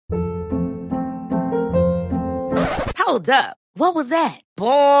Hold up. What was that?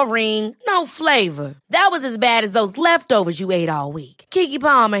 Boring. No flavor. That was as bad as those leftovers you ate all week. Keke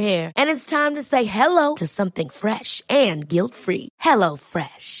Palmer here. And it's time to say hello to something fresh and guilt-free. Hello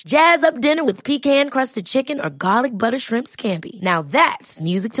Fresh. Jazz up dinner with pecan-crusted chicken or garlic butter shrimp scampi. Now that's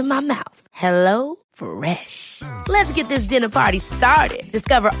music to my mouth. Hello Fresh. Let's get this dinner party started.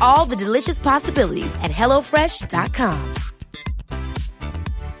 Discover all the delicious possibilities at hellofresh.com.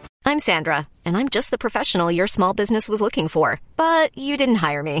 I'm Sandra, and I'm just the professional your small business was looking for. But you didn't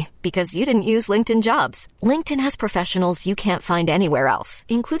hire me because you didn't use LinkedIn Jobs. LinkedIn has professionals you can't find anywhere else,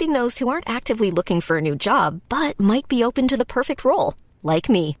 including those who aren't actively looking for a new job, but might be open to the perfect role, like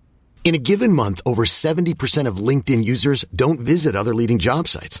me. In a given month, over 70% of LinkedIn users don't visit other leading job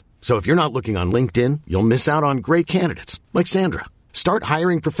sites. So if you're not looking on LinkedIn, you'll miss out on great candidates, like Sandra. Start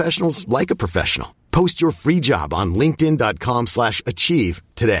hiring professionals like a professional. Post your free job on linkedin.com/achieve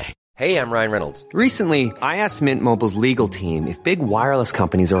today. Hey, I'm Ryan Reynolds. Recently, I asked Mint Mobile's legal team if big wireless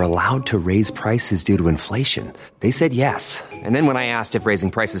companies are allowed to raise prices due to inflation. They said yes. And then when I asked if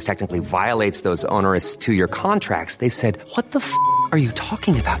raising prices technically violates those onerous 2-year contracts, they said, "What the f*** are you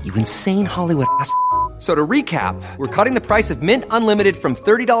talking about, you insane Hollywood ass?" So to recap, we're cutting the price of Mint Unlimited from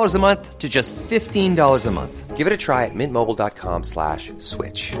 $30 a month to just $15 a month. Give it a try at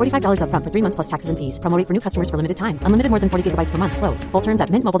mintmobile.com/switch. $45 up front for 3 months plus taxes and fees. Promo rate for new customers for limited time. Unlimited more than 40 gigabytes per month. Slows full terms at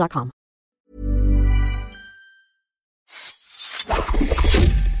mintmobile.com.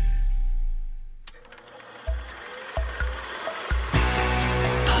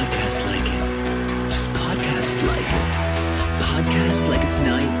 Podcast like it. Just podcast like it. Podcast like it's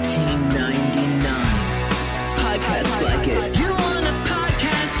 1999. Podcast like it. You want a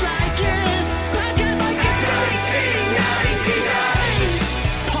podcast like it? Podcast like it's 1999.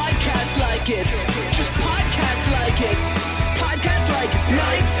 Podcast like it. Just podcast like it. Podcast like it's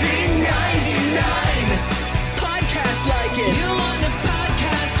 1999. Podcast like it. You want a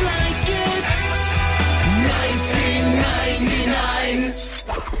podcast like it? 1999.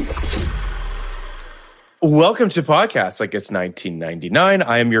 Welcome to Podcast Like It's 1999.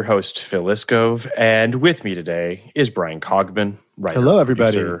 I am your host, Phil Iskov, and with me today is Brian Cogman. Hello,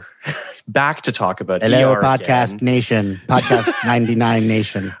 everybody. Producer, back to talk about Hello, ER Podcast again. Nation. Podcast 99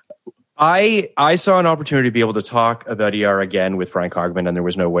 Nation. I saw an opportunity to be able to talk about ER again with Brian Cogman, and there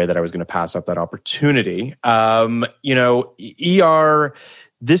was no way that I was going to pass up that opportunity. ER,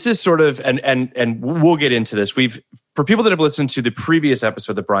 this is sort of, and we'll get into this. For people that have listened to the previous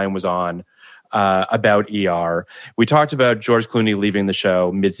episode that Brian was on, about ER. We talked about George Clooney leaving the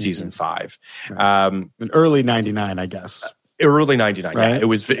show mid-season 5. In early 99, I guess. Early 99, right? Yeah. It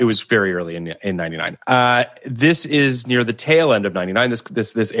was very early in 99. This is near the tail end of 99.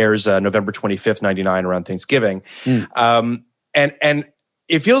 This airs November 25th, 99, around Thanksgiving. And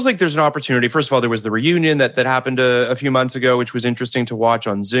it feels like there's an opportunity. First of all, there was the reunion that happened a few months ago, which was interesting to watch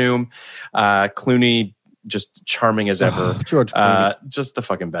on Zoom. Clooney, just charming as ever. George Clooney. Just the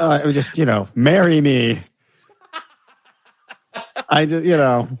fucking best. Just, marry me.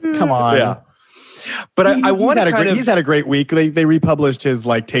 Come on. Yeah. But I want to he's had a great week. They republished his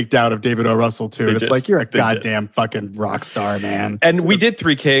takedown of David O. Russell too. They It's did. like, you're a They goddamn fucking rock star, man. And we did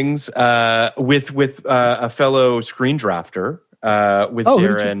Three Kings with a fellow screen drafter with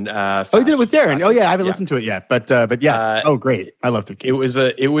Darren. You did it with Darren. Oh yeah, I haven't listened to it yet, but yes. Great. I love Three Kings.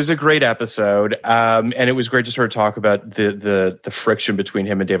 It was a great episode, and it was great to sort of talk about the friction between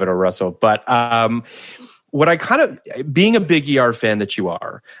him and David O. Russell. But what I kind of, being a big ER fan that you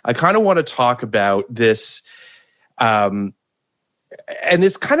are, I kind of want to talk about this. And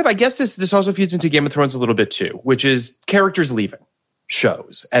this kind of, I guess this also feeds into Game of Thrones a little bit too, which is characters leaving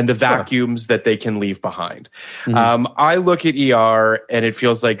shows and the vacuums that they can leave behind. Mm-hmm. I look at ER and it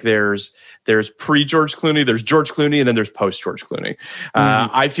feels like there's pre-George Clooney, there's George Clooney, and then there's post-George Clooney.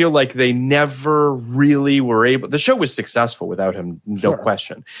 I feel like they never really were able, the show was successful without him, no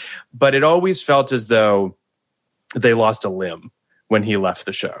question. But it always felt as though they lost a limb when he left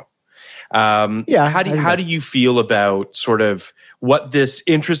the show. How do you feel about sort of what this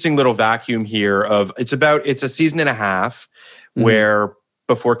interesting little vacuum here of, it's a season and a half where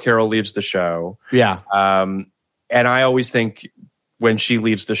before Carol leaves the show. Yeah. And I always think when she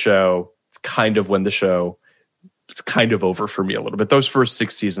leaves the show, it's kind of when the show, it's kind of over for me a little bit. Those first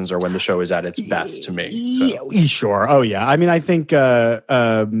 6 seasons are when the show is at its best to me. So. Yeah, sure. Oh yeah. I mean, I think,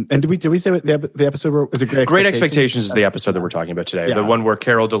 and did we say what the episode was? It Great Expectations is the episode that we're talking about today. Yeah. The one where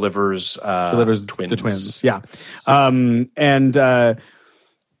Carol delivers the twins. Yeah.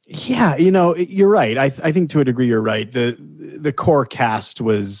 You're right. I think to a degree you're right. The core cast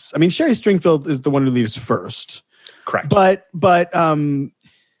was, I mean, Sherry Stringfield is the one who leaves first. Correct. But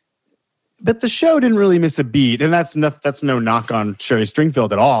But the show didn't really miss a beat, and that's no knock on Sherry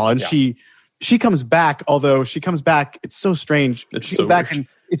Stringfield at all. And she comes back, although she comes back, it's so strange. She comes back and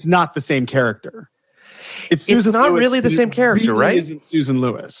it's not the same character. It's not really the same character, right? It isn't Susan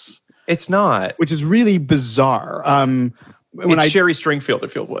Lewis. It's not, which is really bizarre. Sherry Stringfield,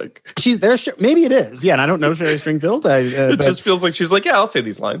 it feels like she's there. Maybe it is. Yeah, and I don't know Sherry Stringfield. It just feels like she's like, yeah, I'll say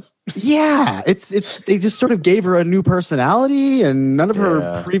these lines. Yeah, it's they just sort of gave her a new personality, and none of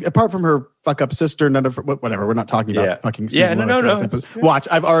her apart from her fuck up sister, none of her, whatever. We're not talking about fucking Susan Lewis. No. Watch,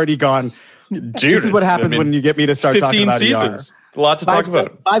 I've already gone. Dude, this is what happens when you get me to start talking about 15 seasons. A lot to talk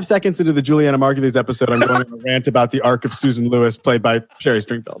about. 5 seconds into the Juliana Margulies episode, I'm going on a rant about the arc of Susan Lewis, played by Sherry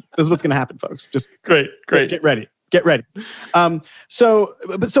Stringfield. This is what's going to happen, folks. Just great. Get ready. But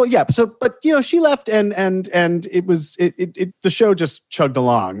she left, and it was the show just chugged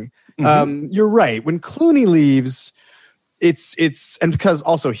along. Mm-hmm. You're right. When Clooney leaves, it's and because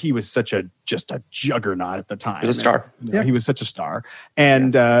also he was just a juggernaut at the time. He was a star. He was such a star,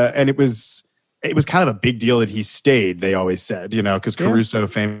 and it was kind of a big deal that he stayed. They always said, because Caruso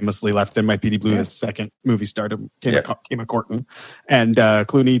famously left him. NYPD Blue, his second movie stardom came a courting, and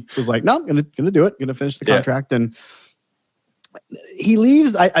Clooney was like, "No, I'm gonna do it. I'm gonna finish the contract." And he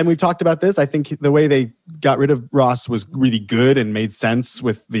leaves. And we've talked about this. I think the way they got rid of Ross was really good and made sense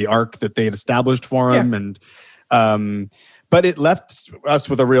with the arc that they had established for him. And but it left us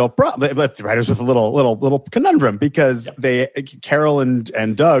with a real problem. It left the writers with a little conundrum because Carol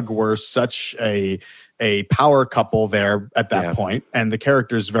and Doug were such a power couple there at that point, and the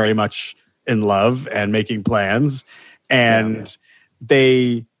characters very much in love and making plans, and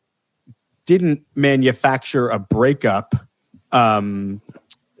they didn't manufacture a breakup,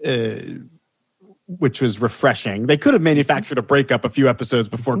 which was refreshing. They could have manufactured a breakup a few episodes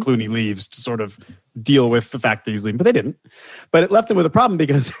before Clooney leaves to sort of deal with the fact that he's leaving, but they didn't. But it left them with a problem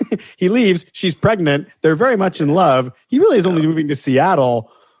because he leaves, she's pregnant, they're very much in love. He really is only moving to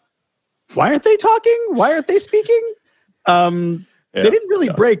Seattle. Why aren't they talking? Why aren't they speaking? They didn't really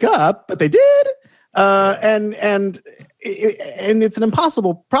break up, but they did. And it's an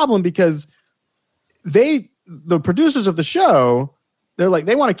impossible problem because the producers of the show, they're like,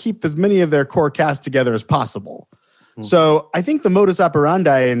 they want to keep as many of their core cast together as possible. Mm-hmm. So I think the modus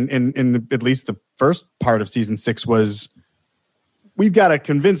operandi in at least the first part of season 6 was, we've got to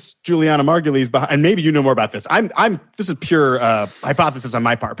convince Juliana Margulies behind, and maybe you know more about this. This is pure hypothesis on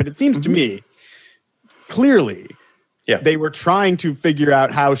my part, but it seems to me clearly they were trying to figure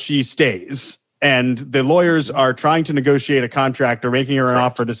out how she stays, and the lawyers are trying to negotiate a contract or making her an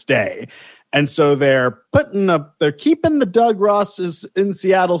offer to stay. And so they're keeping the Doug Rosses in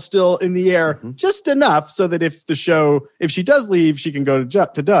Seattle still in the air just enough so that if she does leave, she can go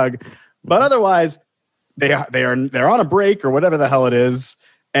to Doug. But otherwise, they're on a break or whatever the hell it is.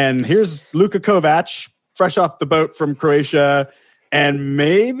 And here's Luka Kovac, fresh off the boat from Croatia, and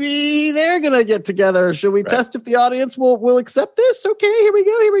maybe they're gonna get together. Should we test if the audience will accept this? Okay, here we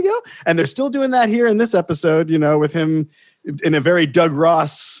go. And they're still doing that here in this episode, with him in a very Doug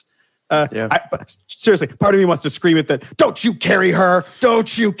Ross. Seriously, part of me wants to scream at that. Don't you carry her?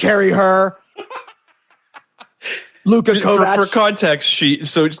 Luka Kovac. For context,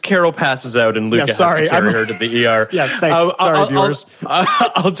 Carol passes out and Luka has to carry her to the ER. Yes, thanks. Sorry, viewers.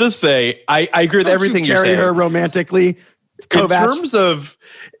 I'll just say I agree with everything you're saying. Carry her romantically. Kovac.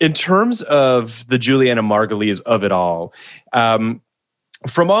 In terms of the Juliana Margulies of it all,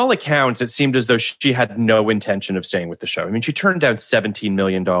 from all accounts, it seemed as though she had no intention of staying with the show. I mean, she turned down $17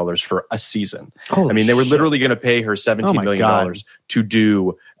 million for a season. They were literally going to pay her $17 million to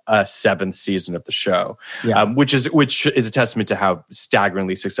do a 7th season of the show, which is a testament to how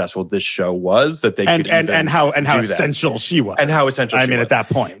staggeringly successful this show was. That they could and how essential she was, and how essential. She was at that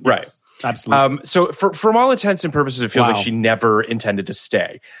point, right? Yes. Absolutely. So from all intents and purposes, it feels like she never intended to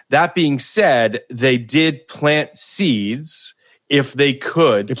stay. That being said, they did plant seeds. If they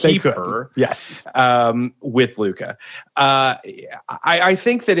could keep her, yes, with Luka. I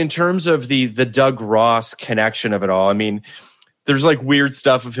think that in terms of the Doug Ross connection of it all, I mean, there's like weird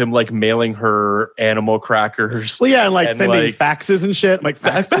stuff of him like mailing her animal crackers. Well, yeah, and sending faxes and shit. Like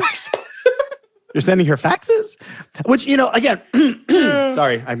faxes. You're sending her faxes? Which, again,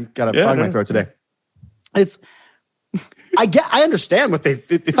 sorry, I've got a frog in my throat today. I understand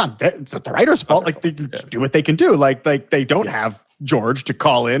it's not the writer's fault. Like they can do what they can do. Like they don't have George to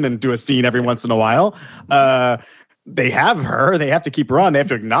call in and do a scene every once in a while. They have her. They have to keep her on. They have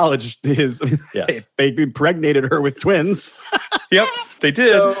to acknowledge his. Yes. They impregnated her with twins. Yep, they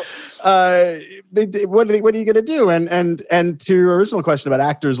did. So, what are you going to do? And to your original question about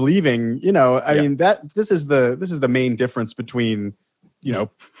actors leaving, I mean that this is the main difference between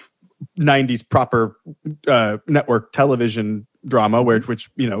 90s proper network television drama, which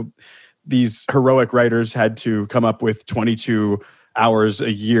these heroic writers had to come up with 22 hours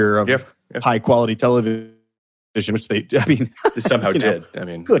a year of high quality television, which they somehow did. I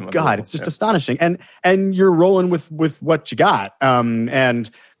mean, good God, it's just astonishing. And you're rolling with what you got. And in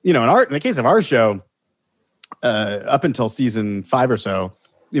the case of our show, up until season 5 or so,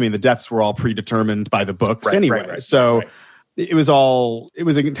 the deaths were all predetermined by the books anyway. Right. It was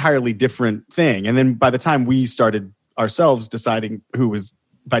an entirely different thing. And then by the time we started ourselves deciding who was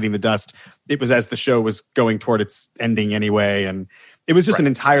biting the dust, it was as the show was going toward its ending anyway. And it was just an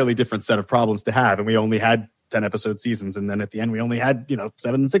entirely different set of problems to have. And we only had 10 episode seasons. And then at the end, we only had,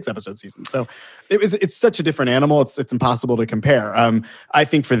 7 and 6 episode seasons. So it's such a different animal. It's impossible to compare. I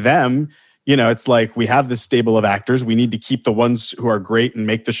think for them, it's like we have this stable of actors. We need to keep the ones who are great and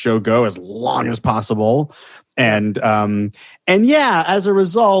make the show go as long as possible. And as a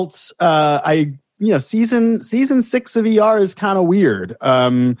result, season 6 of ER is kind of weird.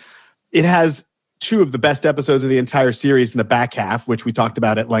 It has 2 of the best episodes of the entire series in the back half, which we talked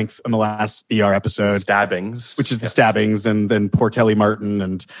about at length in the last ER episode. Stabbings. Which is the stabbings, and then poor Kelly Martin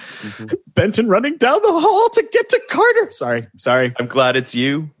and Benton running down the hall to get to Carter. Sorry. I'm glad it's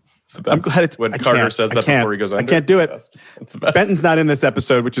you. I'm glad it's when Carter says that before he goes under. I can't do it. It's the best. Benton's not in this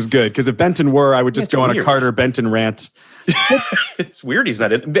episode, which is good, because if Benton were, I would just go on a Carter Benton rant. It's weird he's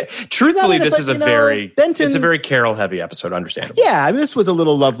not in. Truthfully, this is it's a very Carol heavy episode, understandable. Yeah, this was a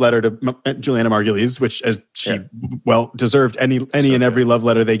little love letter to Juliana Margulies, which as she deserved any and every love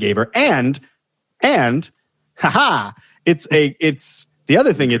letter they gave her. And it's the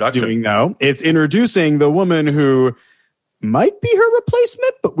other thing it's doing though. It's introducing the woman who might be her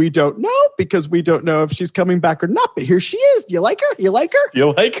replacement, but we don't know, because we don't know if she's coming back or not. But here she is. Do you like her? Yeah.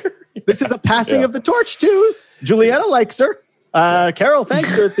 This is a passing of the torch too. Juliana likes her. Carol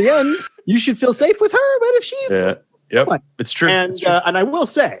thanks her at the end. You should feel safe with her, but if she's it's true. And it's true. And I will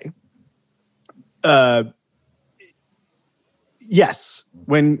say, yes,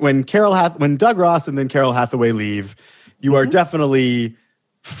 when Doug Ross and then Carol Hathaway leave, you are definitely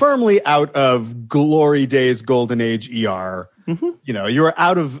firmly out of glory days, golden age ER. You are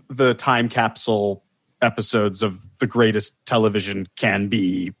out of the time capsule episodes of the greatest television can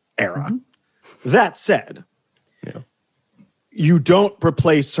be era. That said, you don't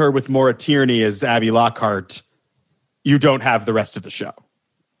replace her with Maura Tierney as Abby Lockhart. You don't have the rest of the show.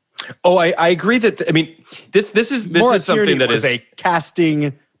 Oh, I agree that. This is something that is a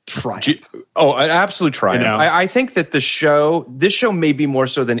casting triumph. An absolute triumph. I think that this show may be more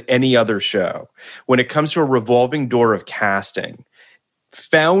so than any other show when it comes to a revolving door of casting,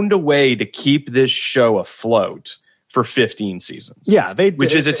 found a way to keep this show afloat for 15 seasons. Yeah,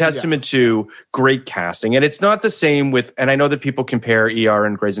 which is a testament to great casting. And it's not the same with, and I know that people compare ER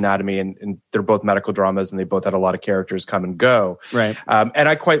and Grey's Anatomy, and they're both medical dramas, and they both had a lot of characters come and go. Right. And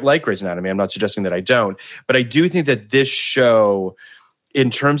I quite like Grey's Anatomy. I'm not suggesting that I don't. But I do think that this show, in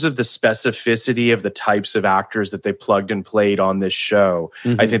terms of the specificity of the types of actors that they plugged and played on this show,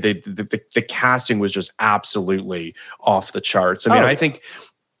 I think the casting was just absolutely off the charts. I think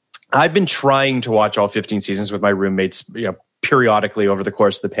I've been trying to watch all 15 seasons with my roommates, periodically over the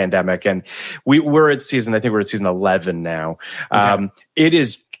course of the pandemic, and we're at season 11 now. Okay. It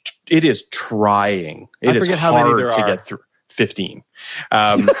is trying. It is hard to get through 15.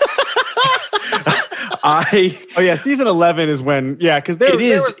 Season 11 is when, because there's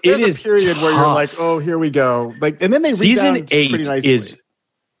a period tough. Where you're like, oh, here we go. Like, and then they season 8 is,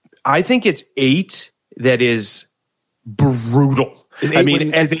 I think it's 8 that is brutal. Is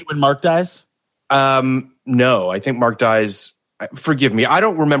 8 when Mark dies? No, I think Mark dies. Forgive me, I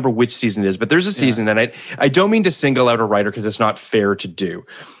don't remember which season it is, but there's a season, and I don't mean to single out a writer because it's not fair to do.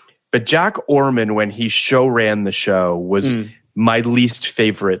 But Jack Orman, when he ran the show, was my least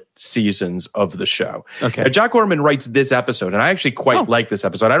favorite seasons of the show. Okay. Now, Jack Orman writes this episode, and I actually quite like this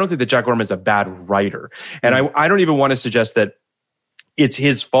episode. I don't think that Jack Orman is a bad writer, and I don't even want to suggest that it's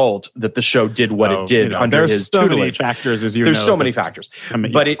his fault that the show did what it did under his tutelage. There's so many factors, There's so many factors.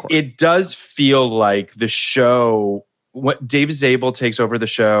 But it does feel like the show, what Dave Zabel takes over the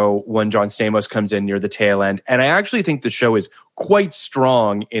show when John Stamos comes in near the tail end. And I actually think the show is quite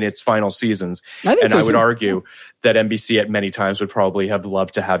strong in its final seasons. I would argue that NBC at many times would probably have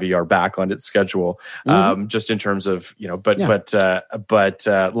loved to have ER back on its schedule, just in terms of, but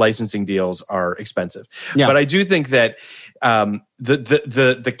licensing deals are expensive. Yeah. But I do think that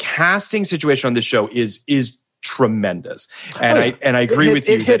the casting situation on this show is tremendous. And I agree with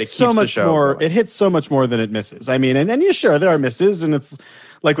you that it keeps the show going. It hits so much more than it misses. I mean, and yeah, sure, there are misses, and it's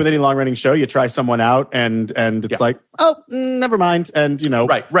like with any long running show, you try someone out and it's like, oh, never mind. And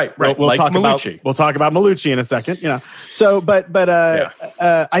right. We'll like talk Malucci. We'll talk about Malucci in a second, So, but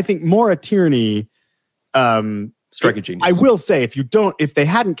I think Maura Tierney, strike a genius. I will say, if they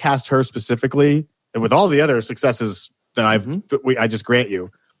hadn't cast her specifically, and with all the other successes that I just grant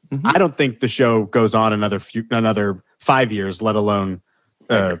you, I don't think the show goes on another 5 years, let alone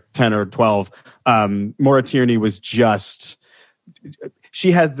 10 or 12. Maura Tierney was just.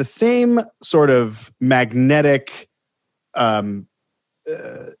 She has the same sort of magnetic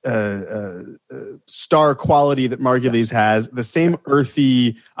star quality that Margulies has, the same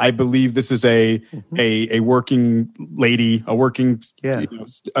earthy, I believe this is a working lady, a working a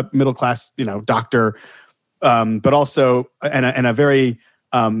middle class, doctor, but also and a very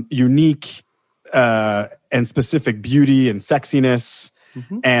unique and specific beauty and sexiness.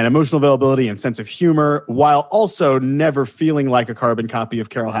 And emotional availability and sense of humor, while also never feeling like a carbon copy of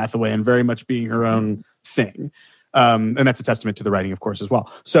Carol Hathaway and very much being her own thing. And that's a testament to the writing, of course, as well.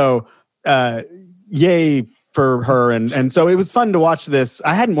 So, yay for her. And so it was fun to watch this.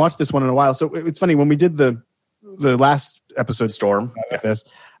 I hadn't watched this one in a while. So it's funny, when we did the last episode, Storm, like this,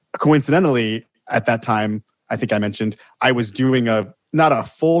 coincidentally, at that time, I think I mentioned, I was doing not a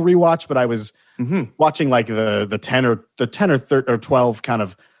full rewatch, but I was watching like the 10 or 12 kind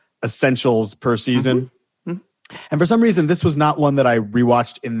of essentials per season. And for some reason, this was not one that I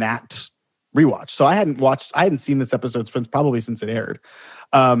rewatched in that rewatch. So I hadn't seen this episode probably since it aired.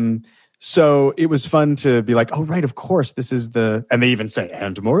 So it was fun to be like, oh, right, of course, this is and they even say,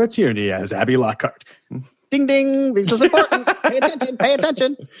 and Maura Tierney as Abby Lockhart. Ding, ding, this is important. Pay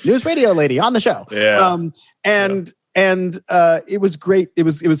attention. News radio lady on the show. Yeah. And it was great. It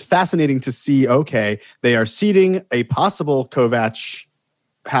was fascinating to see, okay, they are seeding a possible Kovacs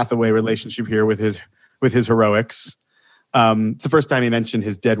Hathaway relationship here with his heroics. It's the first time he mentioned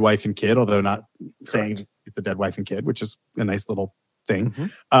his dead wife and kid, although not saying it's a dead wife and kid, which is a nice little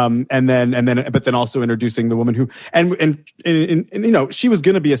thing. And then also introducing the woman who, and she was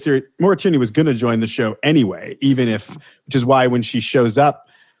going to be Maura Tierney was going to join the show anyway, which is why when she shows up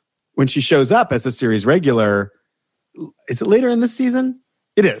as a series regular, is it later in this season?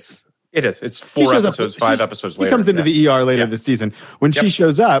 It is. It's 4 episodes, 5 episodes later. She comes into the ER later this season. When she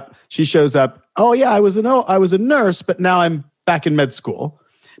shows up, oh yeah, I was a nurse, but now I'm back in med school,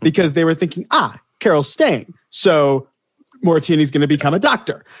 because they were thinking, Carol's staying. So Maura Tierney's going to become a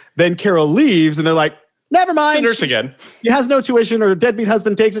doctor. Then Carol leaves and they're like, never mind. She's a nurse again. She has no tuition, or her deadbeat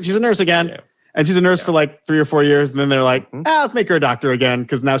husband takes it. She's a nurse again. Yeah. And she's a nurse for like 3 or 4 years. And then they're like, let's make her a doctor again,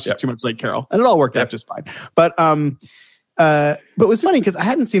 because now she's too much like Carol. And it all worked out just fine. But it was funny because I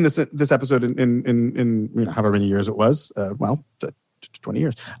hadn't seen this episode in however many years it was. 20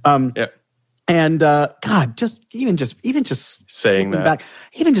 years. And God, even just saying that,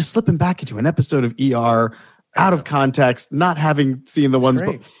 even just slipping back into an episode of ER out of context, not having seen the ones,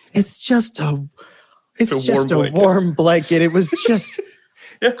 but it's just a warm blanket. It was just.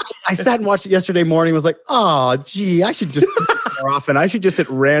 Yeah. I sat and watched it yesterday morning. Was like, oh, gee, I should just more often. I should just at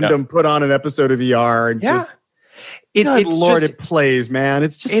random put on an episode of ER and just. It plays, man.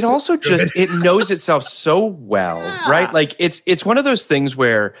 It's just. It also just it knows itself so well, right? Like it's one of those things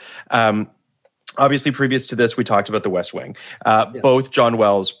where, obviously, previous to this, we talked about The West Wing, both John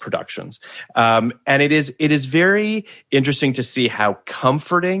Wells productions, and it is very interesting to see how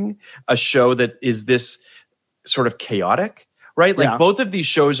comforting a show that is this sort of chaotic. Right? Like both of these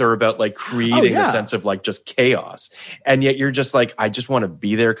shows are about like creating a sense of like just chaos. And yet you're just like, I just want to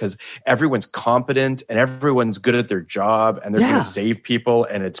be there because everyone's competent and everyone's good at their job and they're going to save people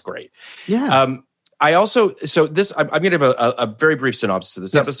and it's great. Yeah. I'm going to have a very brief synopsis of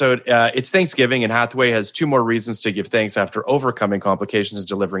this episode. It's Thanksgiving and Hathaway has 2 more reasons to give thanks after overcoming complications and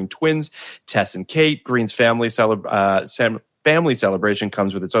delivering twins, Tess and Kate. Green's family celebration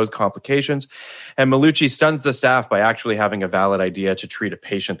comes with its own complications, and Malucci stuns the staff by actually having a valid idea to treat a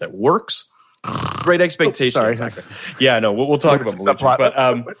patient that works. Great Expectations. Sorry. Exactly. Yeah, no, we'll talk about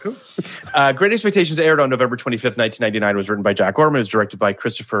Malucci. But Great Expectations aired on November 25th, 1999. Was written by Jack Orman. It was directed by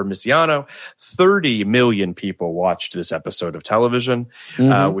Christopher Misiano. 30 million people watched this episode of television,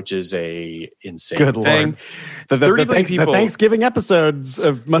 which is a insane thing. Lord. The Thanksgiving episodes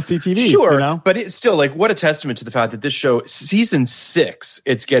of Must See TV. Sure, but it's still like what a testament to the fact that this show, season 6,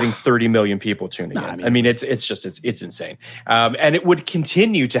 it's getting 30 million people tuning in. I mean, it's insane, and it would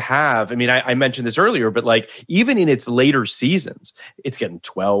continue to have. I mean, I I mentioned this earlier, but like even in its later seasons, it's getting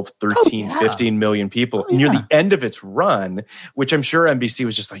 12, 13, 15 million people near the end of its run, which I'm sure NBC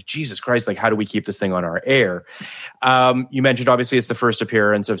was just like, Jesus Christ, like how do we keep this thing on our air? You mentioned obviously it's the first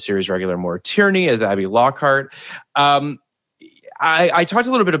appearance of series regular Maura Tierney as Abby Lockhart. I talked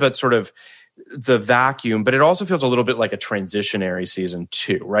a little bit about sort of the vacuum, but it also feels a little bit like a transitionary season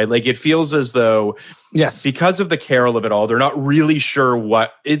too, right? Like it feels as though, yes, because of the Carol of it all, they're not really sure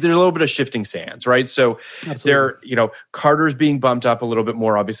there's a little bit of shifting sands, right? So they're, Carter's being bumped up a little bit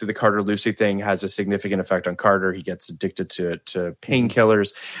more. Obviously the Carter-Lucy thing has a significant effect on Carter. He gets addicted to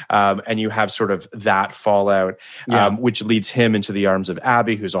painkillers. And you have sort of that fallout, which leads him into the arms of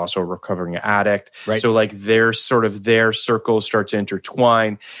Abby, who's also a recovering addict. Right. So like their circles start to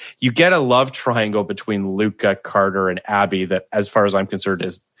intertwine. You get a love triangle between Luca, Carter, and Abby that, as far as I'm concerned,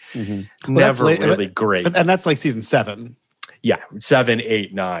 is never really great. And that's like season 7. Yeah, 7,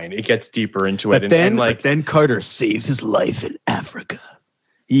 8, 9. It gets deeper into it. But then Carter saves his life in Africa.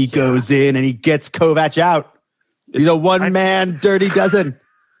 He goes in and he gets Kovac out. He's a one-man dirty dozen.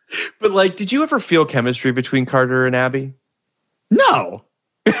 But like, did you ever feel chemistry between Carter and Abby? No.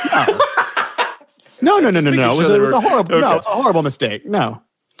 No. It was a horrible. Okay. No, it was a horrible mistake. No.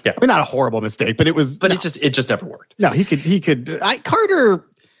 Yeah. I mean, not a horrible mistake, but it was. But it just never worked. No, he could. Carter.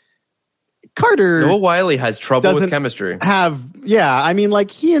 Noah Wiley has trouble with chemistry. I mean, like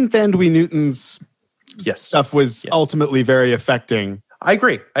he and Thandwi Newton's stuff was ultimately very affecting. I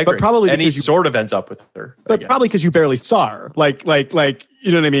agree. But probably and he sort of ends up with her. But probably because you barely saw her. Like,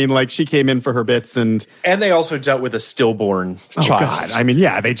 you know what I mean? Like she came in for her bits and they also dealt with a stillborn child. God. I mean,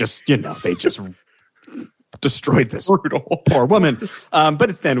 they just destroyed this poor woman. But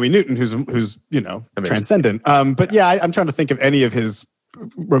it's Thandwi Newton who's amazing. Transcendent. But I'm trying to think of any of his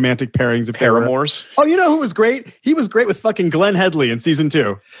romantic pairings of paramours. Oh, you know who was great? He was great with fucking Glenn Headley in season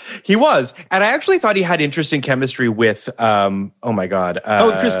 2. He was. And I actually thought he had interesting chemistry with oh my God.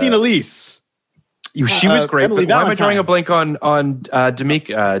 Christina Leese. She was great. But why am I drawing a blank on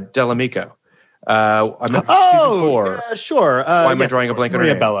Delamico? Season 4. Yeah, sure. Why am I drawing a blank on her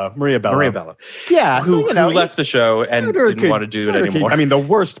name? Maria Bello. Yeah, who left the show and didn't want to do it anymore. I mean, the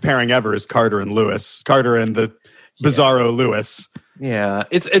worst pairing ever is Carter and the Bizarro Lewis. Yeah,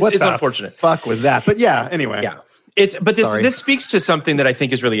 it's unfortunate. Fuck was that? But anyway. Yeah. This speaks to something that I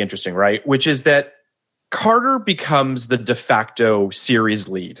think is really interesting, right? Which is that Carter becomes the de facto series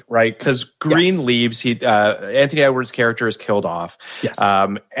lead, right? Because Green leaves, Anthony Edwards' character is killed off. Yes.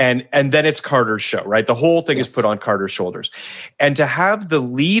 And then it's Carter's show, right? The whole thing is put on Carter's shoulders. And to have the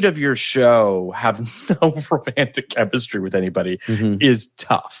lead of your show have no romantic chemistry with anybody is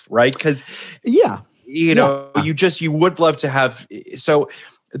tough, right? Because you would love to have. So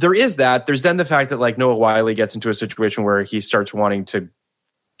there is that. There's then the fact that like Noah Wiley gets into a situation where he starts wanting to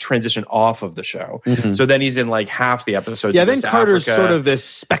transition off of the show. So then he's in like half the episodes. Yeah, then Carter's sort of this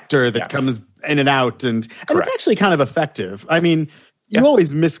specter that comes in and out, and it's actually kind of effective. I mean, you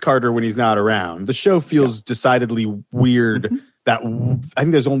always miss Carter when he's not around. The show feels decidedly weird. That I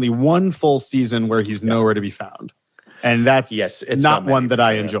think there's only one full season where he's nowhere to be found, and that's it's not one that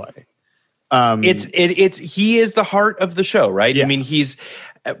I enjoy. He is the heart of the show, right? I mean, he's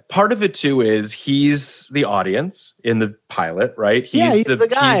part of it too is he's the audience in the pilot, right? He's the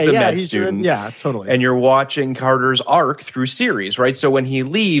guy. He's the med student. Totally. And you're watching Carter's arc through series, right? So when he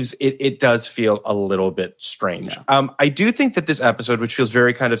leaves, it does feel a little bit strange. Yeah. I do think that this episode, which feels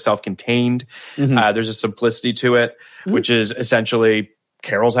very kind of self-contained, there's a simplicity to it, which is essentially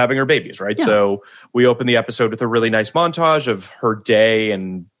Carol's having her babies, right? Yeah. So we open the episode with a really nice montage of her day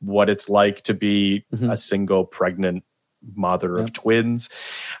and what it's like to be a single pregnant mother of twins.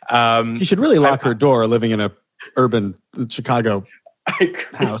 You should really lock her door living in a urban Chicago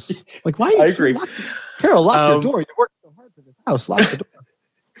house. Like, why? I agree. Carol, lock your door. You worked so hard for this house. Lock the door.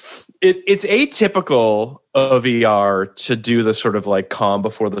 It's atypical of ER to do the sort of like calm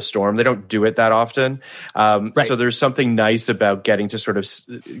before the storm. They don't do it that often. So there's something nice about getting to sort of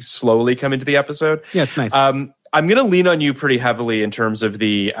slowly come into the episode. Yeah, it's nice. I'm going to lean on you pretty heavily in terms of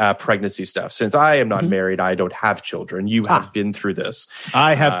the pregnancy stuff. Since I am not married, I don't have children. You have been through this.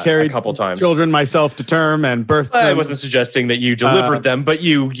 I have carried a couple times children myself to term and birthed them. I wasn't suggesting that you delivered them, but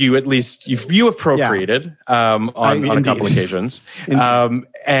you at least you have procreated on a couple occasions.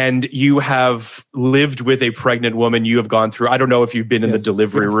 And you have lived with a pregnant woman. You have gone through. I don't know if you've been in the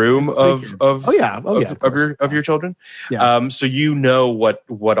delivery room of your children. Yeah. So you know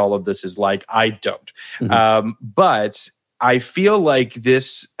what all of this is like. I don't. But I feel like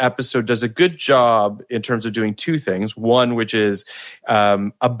this episode does a good job in terms of doing two things. One, which is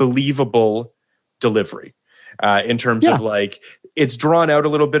a believable delivery in terms of like it's drawn out a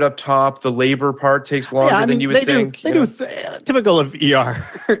little bit up top. The labor part takes longer than you would think. Typical of ER.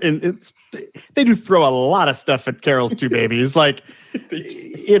 They do throw a lot of stuff at Carol's two babies. Like,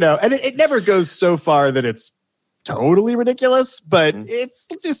 you know, and it never goes so far that it's totally ridiculous, but it's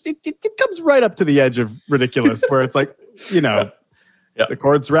just, it comes right up to the edge of ridiculous where it's like, you know, the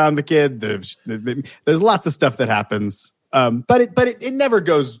cords around the kid. There's lots of stuff that happens. But it never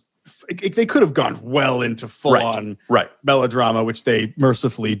goes, they could have gone well into full on melodrama, which they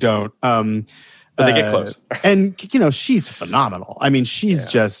mercifully don't. But they get close. And, you know, she's phenomenal. I mean, she's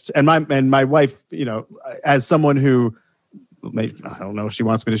just, and my wife, you know, as someone who, maybe, I don't know if she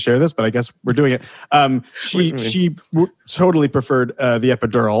wants me to share this, but I guess we're doing it. She totally preferred the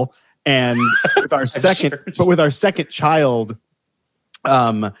epidural, and with our second child,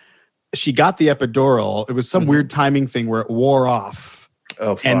 she got the epidural. It was some weird timing thing where it wore off.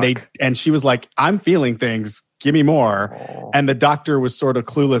 Oh, fuck. And she was like, "I'm feeling things. Give me more." Oh. And the doctor was sort of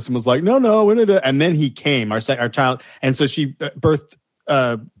clueless and was like, "No." And then he came, our child, and so she birthed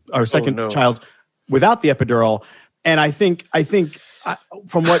our second child without the epidural. And I think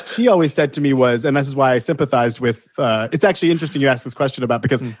from what she always said to me was, and this is why I sympathized with, it's actually interesting you asked this question about,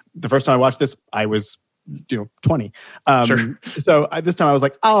 because the first time I watched this, I was, 20. So this time I was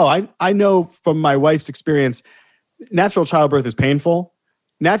like, I know from my wife's experience, natural childbirth is painful.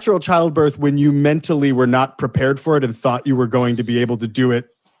 Natural childbirth, when you mentally were not prepared for it and thought you were going to be able to do it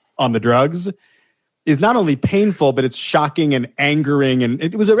on the drugs, is not only painful, but it's shocking and angering. And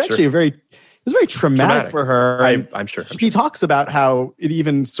it was actually very traumatic for her. I'm sure. She talks about how it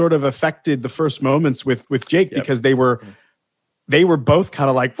even sort of affected the first moments with Jake because they were both kind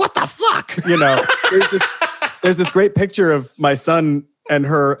of like, what the fuck? You know, there's this great picture of my son and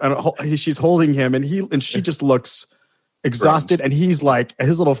her, and she's holding him, and she just looks exhausted, and he's like,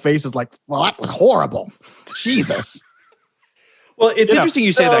 his little face is like, well, that was horrible. Jesus. Well, it's interesting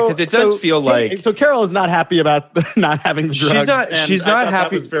you say that, because it does feel like... So Carol is not happy about not having the drugs. She's not happy.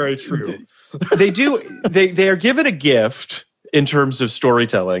 That was very true. They are given a gift in terms of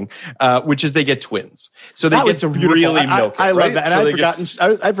storytelling, which is they get twins. So they get to really milk it. I love that.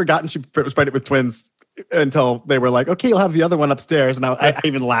 And I'd forgotten she was pregnant with twins until they were like, okay, you'll have the other one upstairs. And I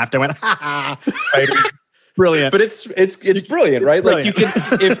even laughed. I went, ha ha. Brilliant. But it's brilliant, right? Brilliant. Like, you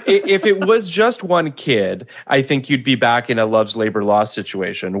can, if it was just one kid, I think you'd be back in a Love's Labor Loss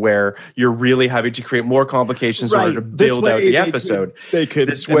situation where you're really having to create more complications in order to build out the episode. They could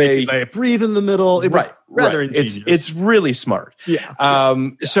breathe in the middle. It was rather ingenious. It's really smart. Yeah.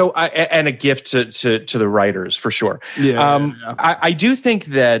 So and a gift to the writers for sure. Yeah. I do think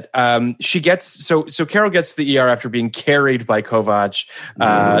that she gets so Carol gets the ER after being carried by Kovac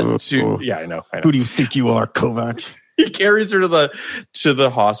to I know. Who do you think you are, Kovac? He carries her to the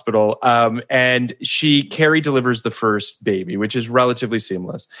hospital, and Carrie delivers the first baby, which is relatively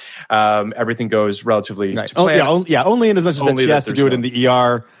seamless. Everything goes relatively to plan. Only in as much as that she has to do it in the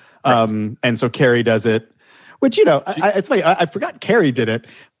ER. And so Carrie does it, which, it's funny. I forgot Carrie did it.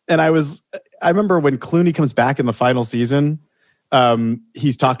 And I remember when Clooney comes back in the final season,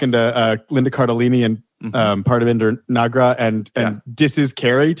 he's talking to Linda Cardellini and Pardevinder Nagra and disses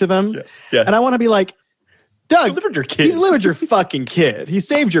Carrie to them. Yes. And I want to be like, Doug, you delivered your kid. You delivered your fucking kid. He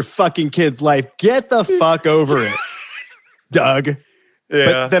saved your fucking kid's life. Get the fuck over it, Doug. Yeah.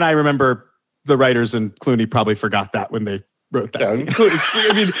 But then I remember the writers and Clooney probably forgot that when they wrote that scene.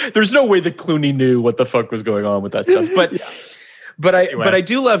 I mean, there's no way that Clooney knew what the fuck was going on with that stuff. But I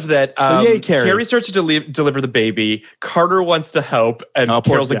do love that Carrie starts to deliver the baby. Carter wants to help, and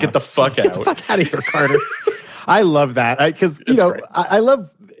Carol's like, "Get the fuck out! Get the fuck out of here, Carter." I love that because I love,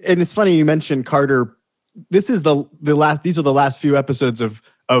 and it's funny you mentioned Carter. This is the last. These are the last few episodes of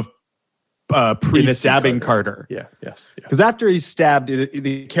pre-stabbing Carter. Yes. Because after he's stabbed,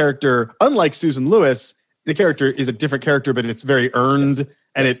 the character, unlike Susan Lewis, the character is a different character, but it's very earned,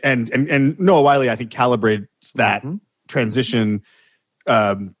 and Noah Wyle, I think, calibrates that transition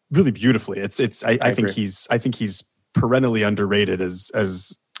really beautifully. I think he's perennially underrated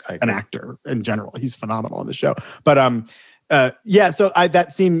as an actor in general. He's phenomenal in the show. But so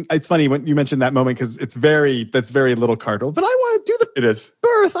that scene, it's funny when you mentioned that moment because that's very little Carter. But I want to do the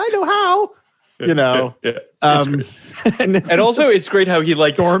birth. I know how. And also it's great how he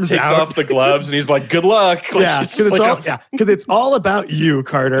takes off the gloves and he's like, "Good luck." Because it's all about you,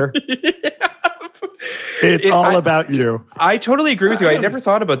 Carter. It's all about you. I totally agree with you. I never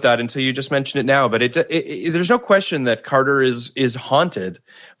thought about that until you just mentioned it now. But there's no question that Carter is haunted,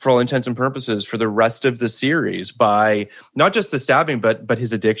 for all intents and purposes, for the rest of the series by not just the stabbing, but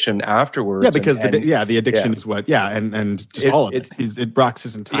his addiction afterwards. Yeah, because the addiction is what. Yeah, and just all of it. It rocks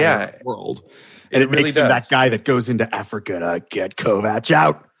his entire world, and it really makes him that guy that goes into Africa to get Kovacs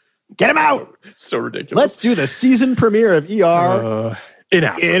out. Get him out! So ridiculous. Let's do the season premiere of ER in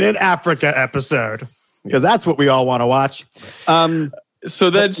an Africa episode, because that's what we all want to watch.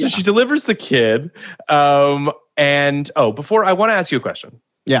 So she delivers the kid. Before I want to ask you a question.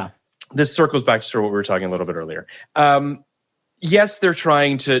 Yeah. This circles back to what we were talking a little bit earlier. Yes, they're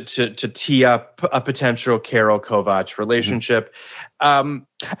trying to tee up a potential Carol Kovacs relationship. And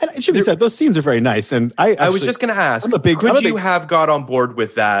it should be said, those scenes are very nice. And I was just going to ask, could you have got on board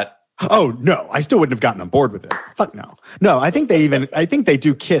with that? Oh, no, I still wouldn't have gotten on board with it. Fuck no. No, I think they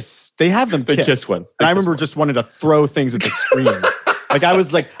do kiss. They have them kiss. They kiss once. And I remember just wanting to throw things at the screen.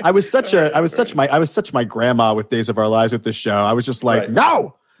 I was such my grandma with Days of Our Lives with this show. I was just like,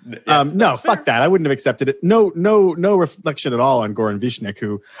 no. No, fuck that. I wouldn't have accepted it. No reflection at all on Goran Vishnik,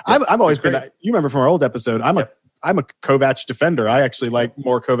 who I've always been. You remember from our old episode, I'm a Kovacs defender. I actually like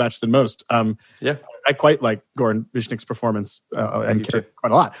more Kovacs than most. I quite like Goran Vishnik's performance and care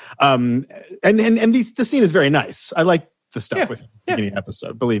quite a lot. And the scene is very nice. I like the stuff with the beginning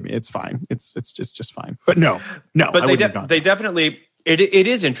episode. Believe me, it's fine. It's just fine. But no. But they definitely. It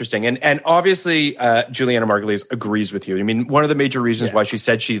is interesting. And obviously, Juliana Margulies agrees with you. I mean, one of the major reasons why she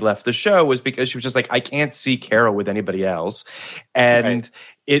said she left the show was because she was just like, I can't see Carol with anybody else. And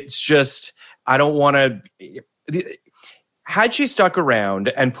it's just, I don't want to... Had she stuck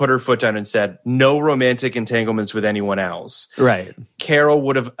around and put her foot down and said, no romantic entanglements with anyone else, right? Carol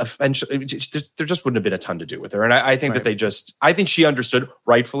would have eventually, there just wouldn't have been a ton to do with her. And I think that I think she understood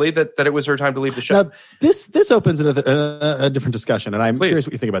rightfully that it was her time to leave the show. Now, this opens a different discussion. And I'm curious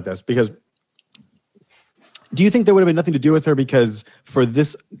what you think about this, because do you think there would have been nothing to do with her? Because for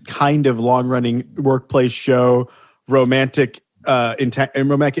this kind of long running workplace show, romantic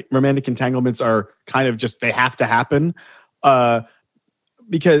entanglements are kind of just, they have to happen.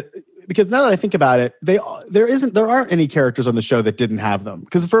 Because now that I think about it, there aren't any characters on the show that didn't have them.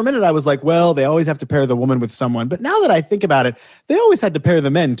 Because for a minute I was like, well, they always have to pair the woman with someone. But now that I think about it, they always had to pair the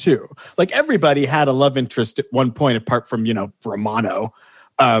men too. Like everybody had a love interest at one point, apart from Romano.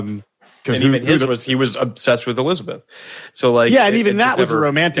 And even he was obsessed with Elizabeth. So and even that was a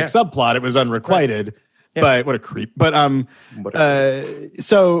romantic subplot. It was unrequited. Right. Yeah. But what a creep. But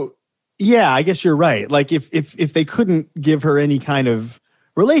so. Yeah, I guess you're right. Like if they couldn't give her any kind of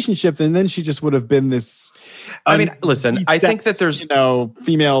relationship, then she just would have been this. I mean, listen, I think that there's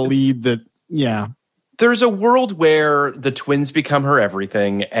female lead that there's a world where the twins become her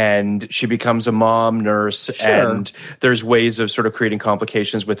everything, and she becomes a mom, nurse, and there's ways of sort of creating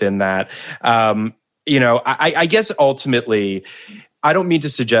complications within that. I guess ultimately. I don't mean to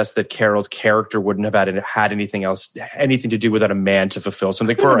suggest that Carol's character wouldn't have had anything to do without a man to fulfill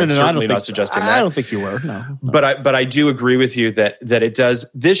something for her. I'm certainly not suggesting that. I don't think you were. No. But I do agree with you that it does.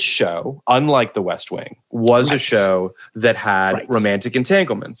 This show, unlike The West Wing, was a show that had romantic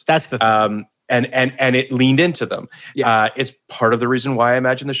entanglements. That's the thing. And it leaned into them. Yeah. It's part of the reason why I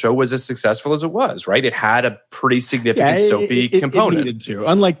imagine the show was as successful as it was, right? It had a pretty significant soapy component. It needed to.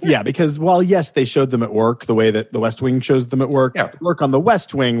 Unlike, because while, yes, they showed them at work the way that The West Wing shows them at work. Yeah. Work on The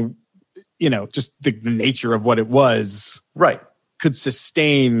West Wing, just the nature of what it was. Right. Could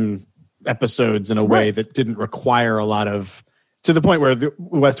sustain episodes in a way that didn't require a lot of, to the point where The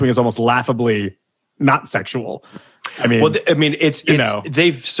West Wing is almost laughably not sexual. I mean,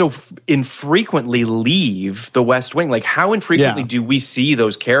 they've so infrequently leave The West Wing. Like, how infrequently do we see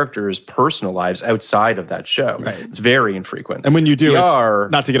those characters' personal lives outside of that show? Right. It's very infrequent. And when you do,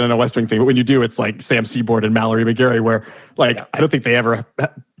 it's not to get on a West Wing thing, but when you do, it's like Sam Seaboard and Mallory McGarry, where I don't think they ever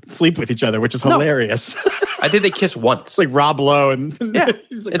sleep with each other, which is hilarious. I think they kiss once. It's like Rob Lowe and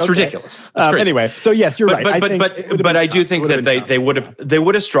it's ridiculous. Anyway, so yes, you're right. But I do think that they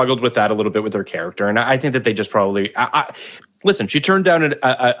would have struggled with that a little bit with their character, and I think that they just probably. Listen, she turned down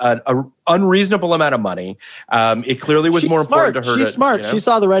an unreasonable amount of money. It clearly was more important to her. She's smart. She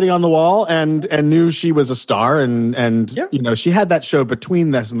saw the writing on the wall and knew she was a star. And she had that show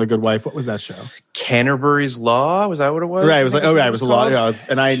between this and The Good Wife. What was that show? Canterbury's Law. Was that what it was? Right. It was it was a law. Yeah,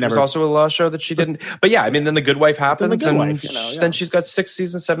 it was also a law show that she didn't. But yeah, I mean, then The Good Wife happens, then she's got 6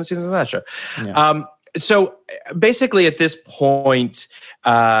 seasons, 7 seasons of that show. Yeah. So basically, at this point.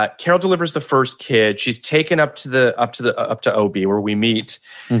 Carol delivers the first kid. She's taken up to OB where we meet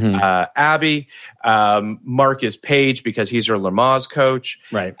Abby. Mark is Paige because he's her Lamaze coach.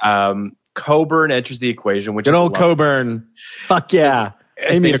 Right. Coburn enters the equation, which Good is old Coburn. Fuck yeah.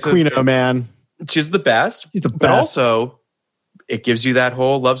 Amy Aquino, man. She's the best. She's the best. But also, it gives you that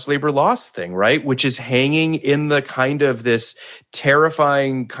whole loves, labor, loss thing, right? Which is hanging in the kind of this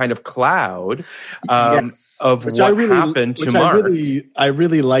terrifying kind of cloud of what happened to Mark. I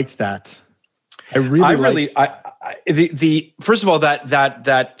really liked that. First of all,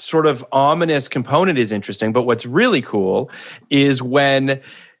 that sort of ominous component is interesting. But what's really cool is when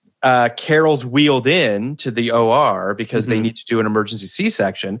Carol's wheeled in to the OR because they need to do an emergency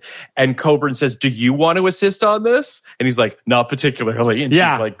C-section, and Coburn says, "Do you want to assist on this?" And he's like, "Not particularly." And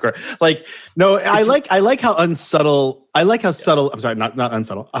she's like, no, I like how unsubtle. I like how subtle. I'm sorry, not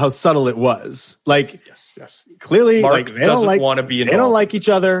unsubtle. How subtle it was. Like, yes. Clearly, Mark like, they doesn't want to be involved. They don't like each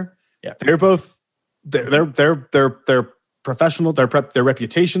other. Yeah, they're both. They're professional. Their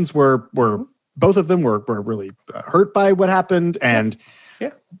reputations were both of them were really hurt by what happened, and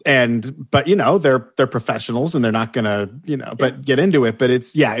but they're professionals and they're not gonna but get into it. But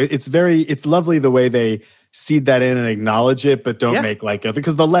it's lovely the way they seed that in and acknowledge it, but don't make like it,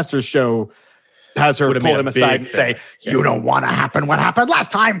 because the lesser show has her pull him aside and say, "You don't want to happen what happened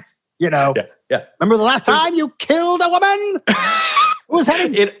last time." Remember the last time you killed a woman who was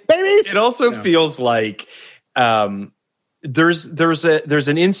having babies? It also feels like there's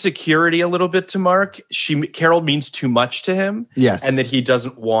an insecurity a little bit to Mark. Carol means too much to him. Yes. And that he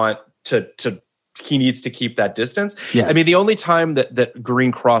doesn't want to he needs to keep that distance. Yes. I mean, the only time that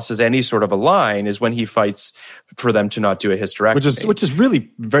Green crosses any sort of a line is when he fights for them to not do a hysterectomy. Which is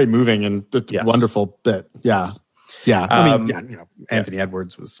really very moving and wonderful bit. Yeah. Yeah. I mean, Anthony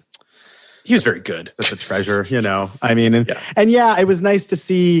Edwards he was very good. Such a treasure, I mean, it was nice to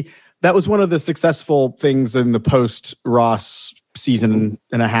see. That was one of the successful things in the post Ross season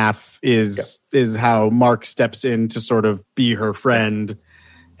and a half is how Mark steps in to sort of be her friend,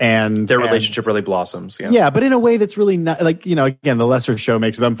 and their relationship really blossoms. Yeah, but in a way that's really not like, again, the lesser show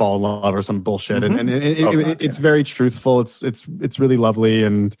makes them fall in love or some bullshit, and it's very truthful. It's really lovely,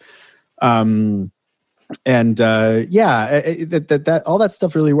 and that all that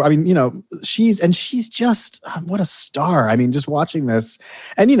stuff really, I mean, she's just what a star. I mean, just watching this,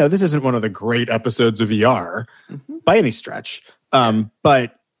 and this isn't one of the great episodes of ER by any stretch,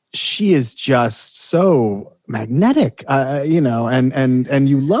 but she is just so magnetic, and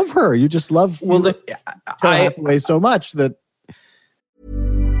you love her. You just love Hathaway so much that.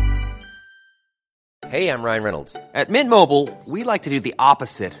 Hey, I'm Ryan Reynolds. At Mint Mobile, we like to do the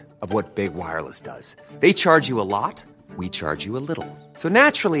opposite of what Big Wireless does. They charge you a lot, we charge you a little. So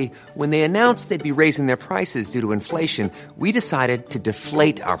naturally, when they announced they'd be raising their prices due to inflation, we decided to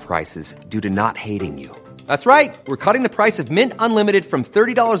deflate our prices due to not hating you. That's right. We're cutting the price of Mint Unlimited from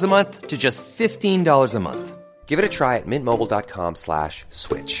 $30 a month to just $15 a month. Give it a try at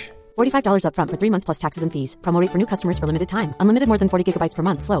mintmobile.com/switch. $45 up front for 3 months plus taxes and fees. Promo rate for new customers for limited time. Unlimited more than 40 gigabytes per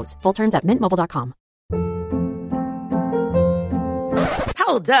month. Slows full terms at mintmobile.com.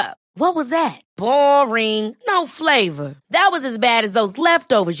 Hold up. What was that? Boring. No flavor. That was as bad as those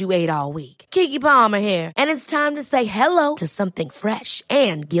leftovers you ate all week. Keke Palmer here, and it's time to say hello to something fresh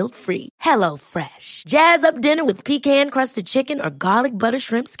and guilt-free. Hello Fresh. Jazz up dinner with pecan-crusted chicken or garlic butter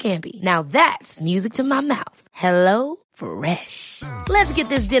shrimp scampi. Now that's music to my mouth. Hello Fresh. Let's get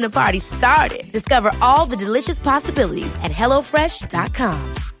this dinner party started. Discover all the delicious possibilities at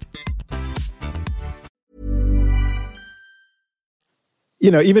HelloFresh.com.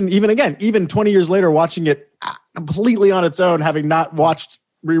 Even 20 years later, watching it completely on its own, having not rewatched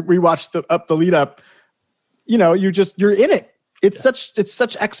the lead up, you're in it. It's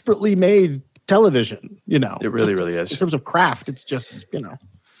such expertly made television, It really is. In terms of craft, it's just,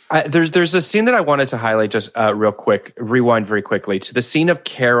 There's a scene that I wanted to highlight just real quick, rewind very quickly to the scene of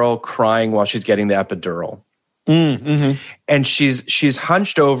Carol crying while she's getting the epidural. And she's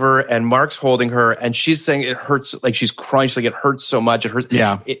hunched over and Mark's holding her and she's saying it hurts, like she's crying, she's like, it hurts so much. It hurts.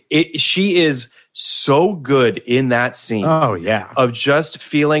 Yeah. She is so good in that scene. Oh yeah. Of just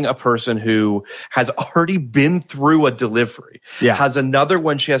feeling a person who has already been through a delivery. Yeah. Has another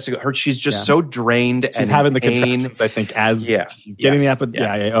one she has to go. She's just so drained. She's having the contractions, I think, as she's getting the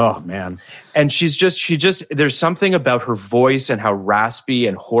epidural. Oh man. And she just, there's something about her voice and how raspy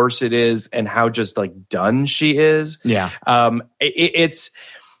and hoarse it is and how just like done she is. Yeah. It's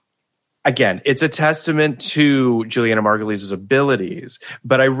a testament to Juliana Margulies' abilities,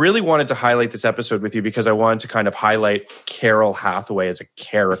 but I really wanted to highlight this episode with you because I wanted to kind of highlight Carol Hathaway as a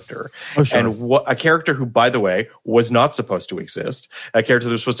character. Oh, sure. And a character who, by the way, was not supposed to exist. A character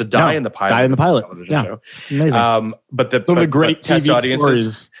that was supposed to die in the pilot. Show. Amazing. But the great test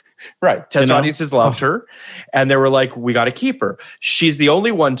audiences. Right. Test audiences loved her and they were like, we got to keep her. She's the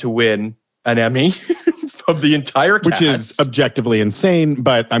only one to win an Emmy of the entire cast. Which is objectively insane,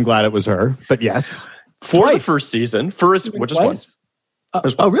 but I'm glad it was her. But yes. For the first season. Which is once.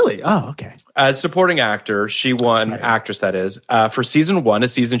 Oh, really? Oh, okay. As supporting actor, she won, actress that is, for season 1, a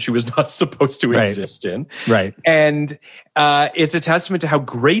season she was not supposed to exist in. Right. And it's a testament to how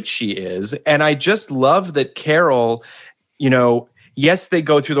great she is. And I just love that Carol, yes, they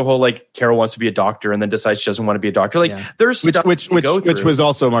go through the whole, like, Carol wants to be a doctor and then decides she doesn't want to be a doctor. Like, there's stuff which was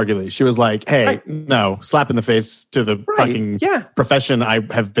also Margulies. She was like, hey, no, slap in the face to the fucking profession I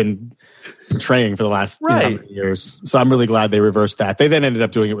have been portraying for the last years. So I'm really glad they reversed that. They then ended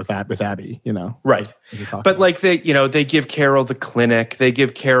up doing it with Abby, Right. But like they give Carol the clinic, they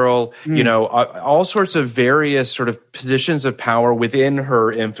give Carol, all sorts of various sort of positions of power within her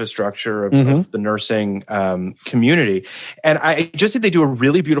infrastructure of the nursing community. And I just think they do a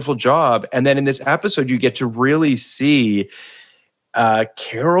really beautiful job. And then in this episode, you get to really see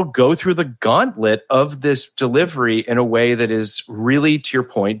Carol go through the gauntlet of this delivery in a way that is really, to your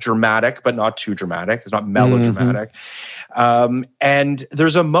point, dramatic, but not too dramatic. It's not melodramatic. And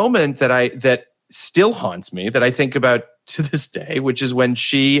there's a moment that still haunts me that I think about to this day, which is when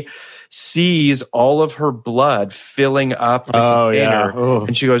she sees all of her blood filling up the container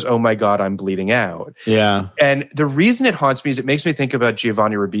and she goes, oh my God, I'm bleeding out. Yeah. And the reason it haunts me is it makes me think about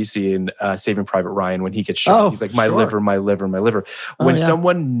Giovanni Ribisi in Saving Private Ryan when he gets shot. He's like, my liver, my liver, my liver. When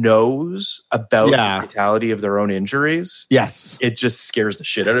someone knows about the fatality of their own injuries, it just scares the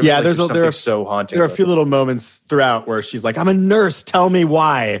shit out of me. Yeah, like, there's something so haunting. There are a few little moments throughout where she's like, I'm a nurse, tell me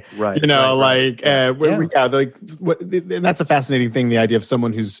why. Right. And that's a fascinating thing, the idea of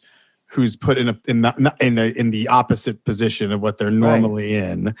someone who's put in the opposite position of what they're normally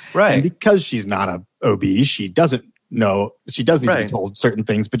in. Right. And because she's not a OB, she doesn't know, she does need to be told certain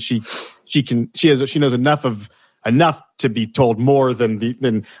things, but she knows enough to be told more than we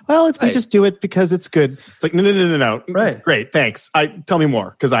just do it because it's good. It's like, no. Right. Great. Thanks. Tell me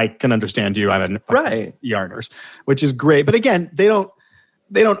more because I can understand you. I'm an ER nurse, which is great. But again, they don't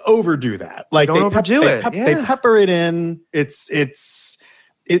overdo that. Like they overdo it. They pepper it in.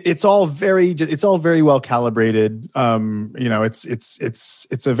 It's all very well calibrated. It's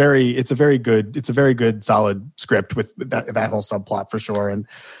a very good solid script with that whole subplot for sure.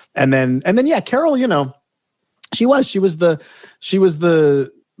 And then Carol, she was the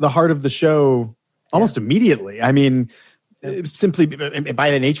heart of the show almost immediately. I mean, simply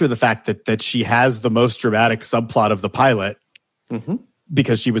by the nature of the fact that she has the most dramatic subplot of the pilot. Mm-hmm.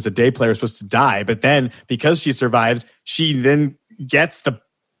 Because she was a day player supposed to die. But then because she survives, she then gets the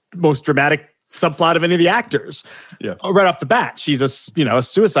most dramatic subplot of any of the actors. Yeah. Right off the bat. She's a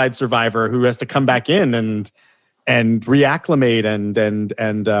suicide survivor who has to come back in and reacclimate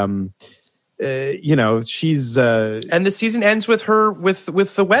she's and the season ends with her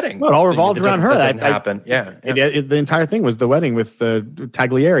with the wedding. Well, it all revolved around her. That doesn't happen. The entire thing was the wedding with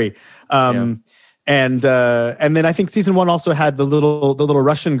Taglieri. And then I think season 1 also had the little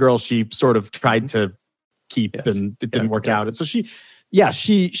Russian girl she sort of tried to keep and it didn't work out. And so she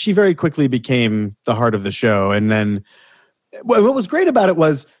very quickly became the heart of the show. And then what was great about it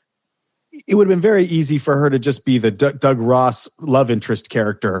was it would have been very easy for her to just be the Doug Ross love interest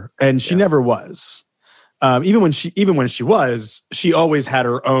character. And she never was. Even when she was, she always had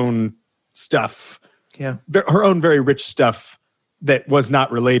her own stuff. Yeah. Her own very rich stuff that was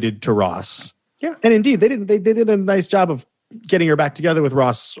not related to Ross. Yeah. And indeed, they did a nice job of getting her back together with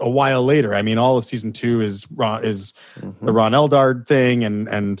Ross a while later. I mean, all of season 2 is the Ron Eldard thing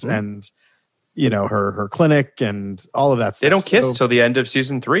and her clinic and all of that stuff. They don't kiss till the end of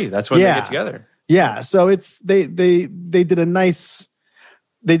season 3. That's when they get together. Yeah. So it's they did a nice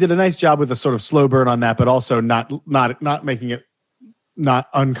job with a sort of slow burn on that, but also not making it not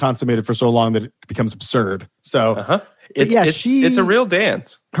unconsummated for so long that it becomes absurd. So it's a real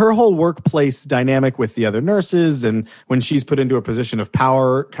dance. Her whole workplace dynamic with the other nurses, and when she's put into a position of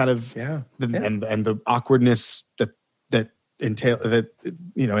power, kind of, and the awkwardness that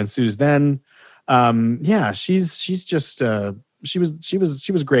ensues then. She's just she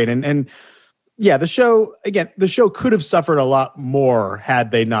was great, and the show could have suffered a lot more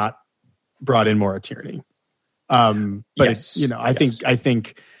had they not brought in Maura Tierney. I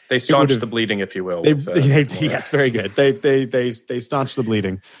think. They staunched the bleeding, if you will. Yes, very good. They staunched the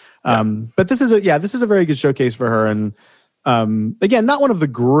bleeding. But this is a very good showcase for her. And again, not one of the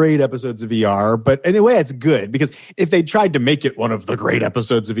great episodes of ER, but in a way it's good because if they tried to make it one of the great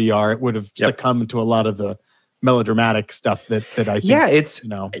episodes of ER, it would have succumbed to a lot of the melodramatic stuff that I think. Yeah, it's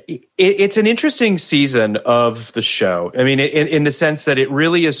an interesting season of the show. I mean, in the sense that it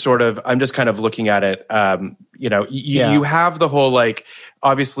really is sort of. I'm just kind of looking at it. You have the whole like.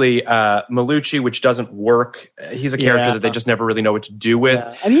 obviously Malucci, which doesn't work. He's a character that they just never really know what to do with.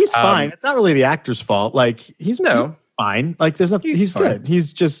 Yeah. And he's fine. It's not really the actor's fault. Like he's fine. Like there's nothing. He's good.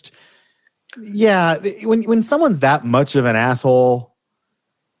 He's just When someone's that much of an asshole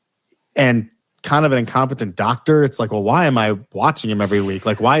and kind of an incompetent doctor, it's like, well, why am I watching him every week?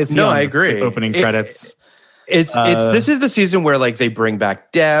 Like, why is he on I agree. The opening credits? This is the season where like they bring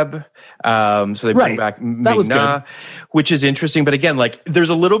back Deb, so they bring back Ming-Na, which is interesting. But again, like there's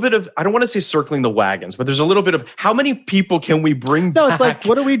a little bit of, I don't want to say circling the wagons, but there's a little bit of how many people can we bring back? No, it's like,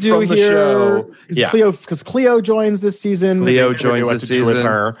 what do we do here? Because Cleo joins this season. Cleo joins this season with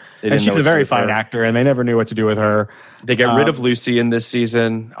her, and she's a very fine actor, and they never knew what to do with her. They get rid of Lucy in this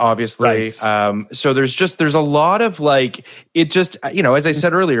season, obviously. Right. So there's a lot of like, it just, as I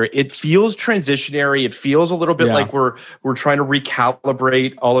said earlier, it feels transitionary. It feels a little bit like we're trying to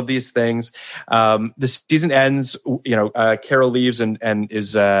recalibrate all of these things. The season ends, Carol leaves and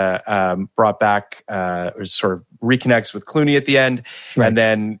is brought back, or sort of reconnects with Clooney at the end. Right. And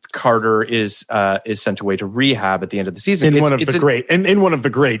then Carter is sent away to rehab at the end of the season. In one of the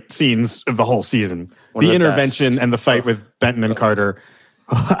great scenes of the whole season. The intervention and the fight with Benton and Carter.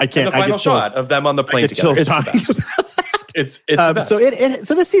 I can't. And the final shot of them on the plane together. It's the best.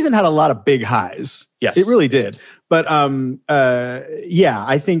 So this season had a lot of big highs. Yes, it really did. But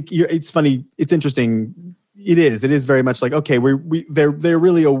I think it's funny. It's interesting. It is very much like, okay, they're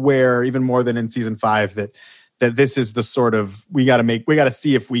really aware, even more than in season 5, that this is the sort of we got to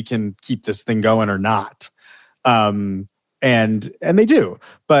see if we can keep this thing going or not. And they do,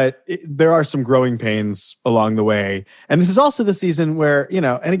 but there are some growing pains along the way. And this is also the season where,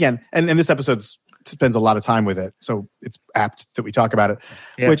 and again, and this episode spends a lot of time with it. So it's apt that we talk about it,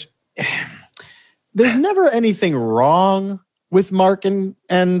 which there's never anything wrong with Mark and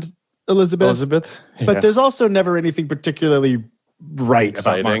Elizabeth. Yeah. But there's also never anything particularly right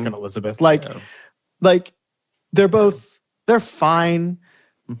about Mark and Elizabeth. Like they're fine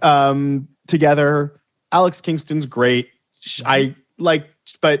together. Alex Kingston's great.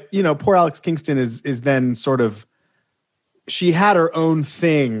 But poor Alex Kingston is then sort of, she had her own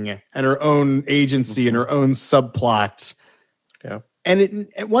thing and her own agency and her own subplot. Yeah. And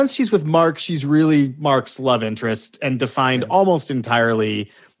once she's with Mark, she's really Mark's love interest and defined almost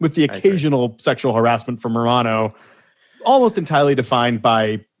entirely, with the occasional sexual harassment from Morano, almost entirely defined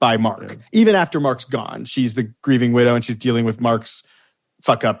by Mark. Yeah. Even after Mark's gone, she's the grieving widow and she's dealing with Mark's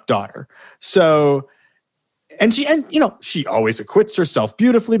fuck up daughter. So, she always acquits herself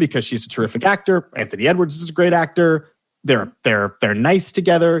beautifully because she's a terrific actor. Anthony Edwards is a great actor. They're nice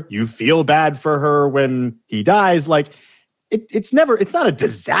together. You feel bad for her when he dies. Like it's not a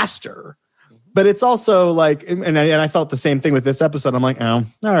disaster, but it's also like, and I felt the same thing with this episode. I'm like, oh,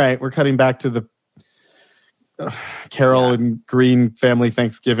 all right, we're cutting back to the Carol and Green family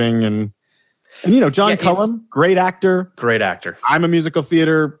Thanksgiving, and John Cullum, great actor. I'm a musical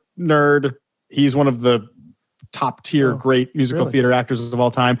theater nerd. He's one of the top tier great musical theater actors of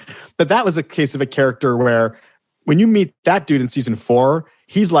all time. But that was a case of a character where when you meet that dude in season 4,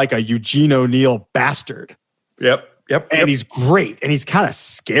 he's like a Eugene O'Neill bastard. Yep. And he's great. And he's kind of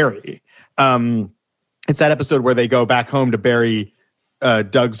scary. It's that episode where they go back home to bury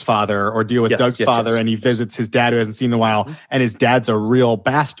Doug's father or deal with Doug's father. And he visits his dad who hasn't seen in a while. And his dad's a real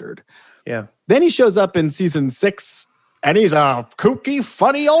bastard. Yeah. Then he shows up in season 6 and he's a kooky,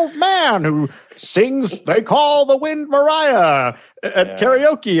 funny old man who sings "They Call the Wind Mariah" at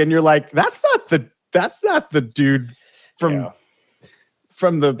karaoke. And you're like, that's not the dude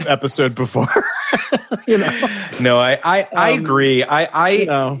from the episode before. No, I agree.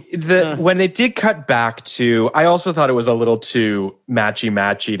 When it did cut back to, I also thought it was a little too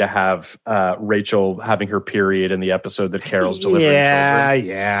matchy to have Rachel having her period in the episode that Carol's delivering children.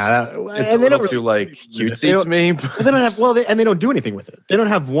 Yeah. It's a little too like cutesy to me. They don't have and they don't do anything with it. They don't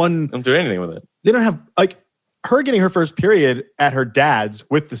have one. Don't do anything with it. They don't have like her getting her first period at her dad's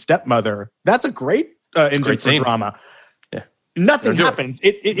with the stepmother. That's a great engine for drama. Yeah. Nothing happens.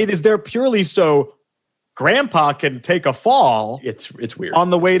 It is there purely so Grandpa can take a fall. It's weird on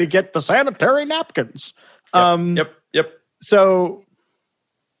the way to get the sanitary napkins. Yep. So,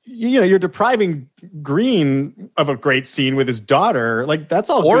 you're depriving Green of a great scene with his daughter. Like that's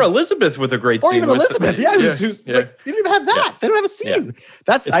all. Or good. Elizabeth with a great scene. Or even Elizabeth. Like, you didn't even have that. They don't have a scene.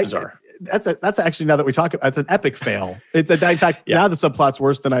 Yeah. It's bizarre. that's actually, now that we talk about, it's an epic fail. In fact, now the subplot's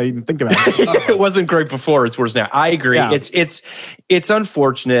worse than I even think about it. It wasn't great before. It's worse now. I agree. Yeah. It's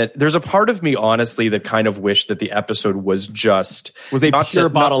unfortunate. There's a part of me, honestly, that kind of wish that the episode was a pure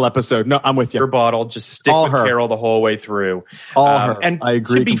bottle episode. No, I'm with you. Pure bottle. Just stick All with her. Carol the whole way through. All her. And I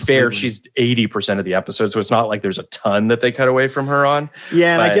agree to be fair, completely. she's 80% of the episode, so it's not like there's a ton that they cut away from her on.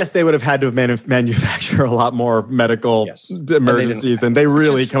 Yeah, and But- I guess they would have had to have manufacture a lot more medical emergencies, and they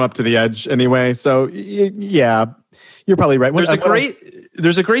really come up to the edge anyway. So yeah, you're probably right.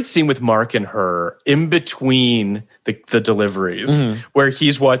 There's a great scene with Mark and her in between the deliveries where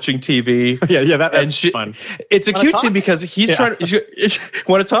he's watching TV. That's fun. It's a cute scene because he's trying to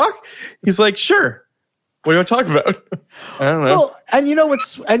want to talk. He's like, sure. What do you want to talk about? I don't know. Well, and you know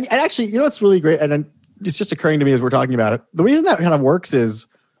what's actually, you know what's really great, and it's just occurring to me as we're talking about it. The reason that kind of works is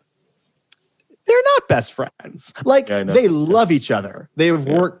they're not best friends. Like, they love each other. They've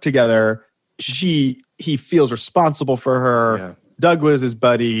worked together. He feels responsible for her. Yeah. Doug was his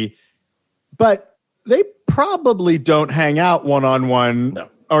buddy, but they probably don't hang out one-on-one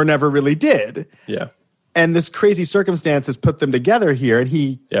or never really did. Yeah. And this crazy circumstance has put them together here, and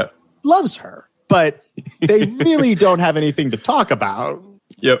he loves her, but they really don't have anything to talk about.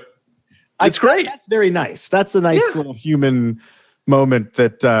 Yep. It's great. That's very nice. That's a nice little human moment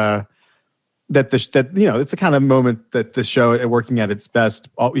that it's the kind of moment that the show, working at its best,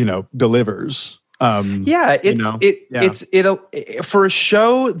 delivers. It's for a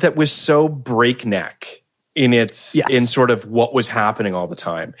show that was so breakneck in sort of what was happening all the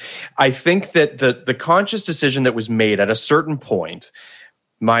time. I think that the conscious decision that was made at a certain point,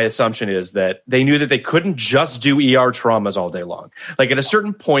 my assumption is that they knew that they couldn't just do ER traumas all day long. Like, at a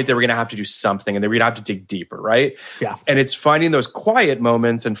certain point, they were going to have to do something, and they were going to have to dig deeper, right? Yeah. And it's finding those quiet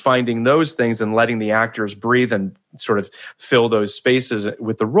moments and finding those things and letting the actors breathe and sort of fill those spaces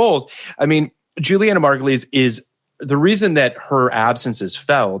with the roles. I mean, Juliana Margulies is the reason that her absence is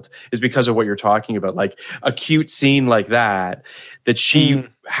felt is because of what you're talking about, like a cute scene like that she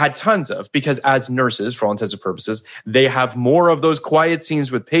had tons of, because as nurses, for all intents and purposes, they have more of those quiet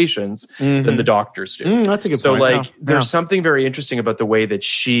scenes with patients than the doctors do. That's a good point. So like, there's something very interesting about the way that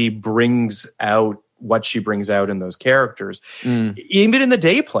she brings out what she brings out in those characters, even in the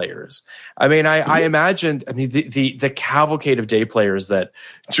day players. I mean, I imagined, the cavalcade of day players that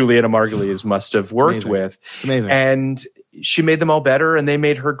Juliana Margulies must have worked with. Amazing. And she made them all better, and they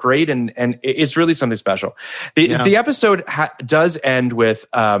made her great. And it's really something special. The episode does end with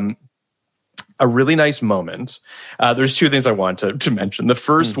a really nice moment. There's two things I want to mention. The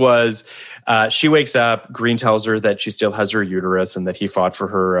first was she wakes up, Green tells her that she still has her uterus and that he fought for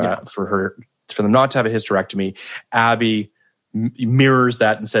her, for them not to have a hysterectomy. Abby mirrors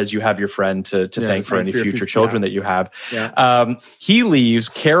that and says, you have your friend to thank for any future children that you have. Yeah. He leaves.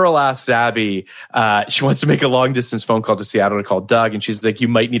 Carol asks Abby, she wants to make a long distance phone call to Seattle to call Doug. And she's like, you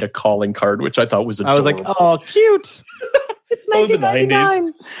might need a calling card, which I thought was adorable. I was like, oh, cute. It's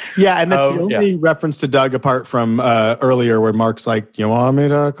 1999. Yeah, and that's the only reference to Doug apart from earlier where Mark's like, you want me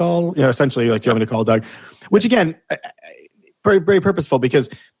to call? Essentially, like, do you want me to call Doug? Which, again, very, very purposeful, because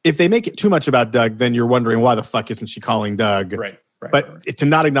if they make it too much about Doug, then you're wondering, why the fuck isn't she calling Doug? Right. But to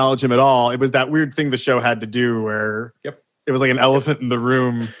not acknowledge him at all, it was that weird thing the show had to do where it was like an elephant in the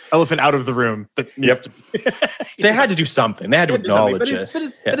room, elephant out of the room. That needs to they had to do something. They had to acknowledge it.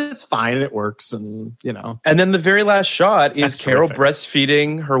 But it's fine, and it works, and And then the very last shot is Carol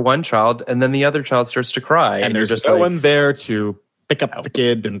breastfeeding her one child, and then the other child starts to cry, and there's just no one there to pick up the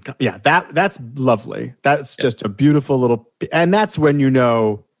kid, and that's lovely. That's just a beautiful little, and that's when you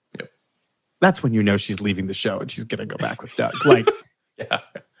know. That's when you know she's leaving the show and she's going to go back with Doug. Like,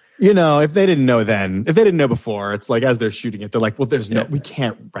 if they didn't know then, if they didn't know before, it's like, as they're shooting it, they're like, well, there's we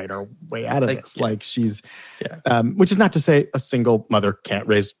can't write our way out of this. Like, she's, which is not to say a single mother can't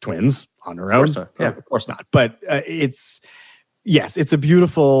raise twins on her own. Of course not. But it's a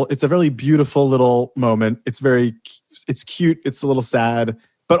really beautiful little moment. It's cute. It's a little sad,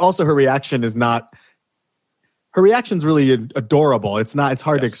 but also her reaction is not, her reaction's really adorable. It's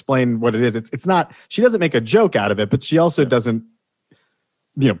hard to explain what it is. It's not, she doesn't make a joke out of it, but she also doesn't,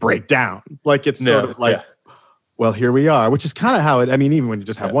 break down. Like, it's sort of like, well, here we are, which is kind of how even when you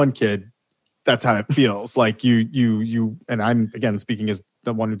just have one kid, that's how it feels. Like you, and I'm, again, speaking as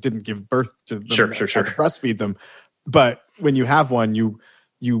the one who didn't give birth to them, sure. breastfeed them. But when you have one, you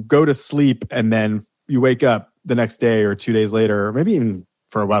go to sleep and then you wake up the next day or 2 days later, or maybe even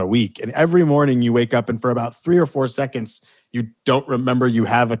for about a week. And every morning you wake up and for about 3 or 4 seconds, you don't remember you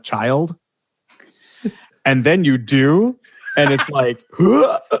have a child. And then you do. And it's like,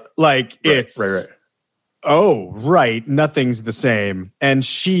 it's, oh, right. Nothing's the same. And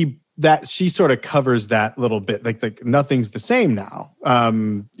she that she sort of covers that little bit, like nothing's the same now.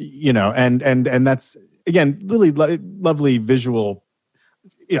 You know, and that's again really lovely visual,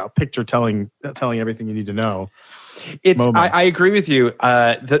 you know, picture telling everything you need to know. I agree with you.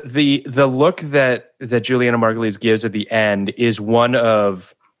 The look that Juliana Margulies gives at the end is one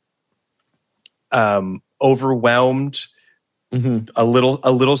of overwhelmed, a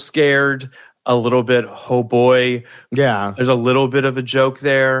little scared, a little bit, oh boy. Yeah. There's a little bit of a joke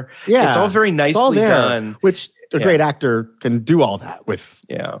there. Yeah. It's all very nicely done. Which a great actor can do all that with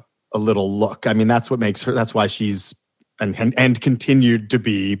a little look. I mean, that's what makes her, that's why she's, and continued to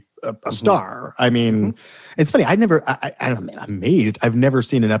be a star. I mean, it's funny. I'm amazed. I've never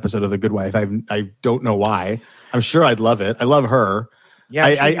seen an episode of The Good Wife. I don't know why. I'm sure I'd love it. I love her. Yeah,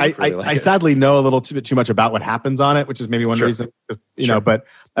 I sadly know a little bit too much about what happens on it, which is maybe one reason, you know, but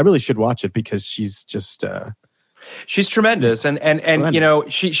I really should watch it because she's just, she's tremendous. And tremendous. You know,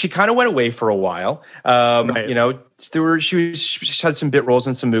 she kind of went away for a while. You know, she had some bit roles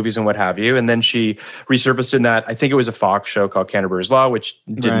in some movies and what have you. And then she resurfaced in that, I think it was a Fox show called Canterbury's Law, which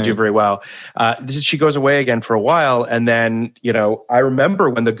didn't do very well. She goes away again for a while. And then, you know, I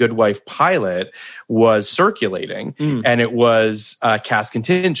remember when The Good Wife pilot was circulating and it was cast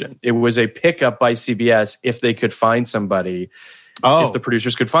contingent. It was a pickup by CBS if they could find somebody. If the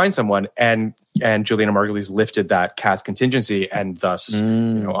producers could find someone, and Juliana Margulies lifted that cast contingency, and thus, you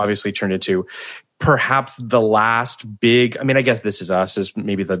know, obviously turned into perhaps the last big. I mean, I guess This Is Us is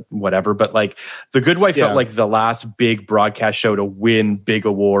maybe the whatever, but like The Good Wife felt like the last big broadcast show to win big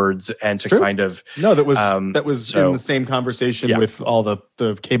awards and to kind of that was in the same conversation with all the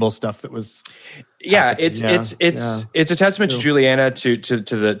cable stuff that was. Yeah, it's a testament to Juliana to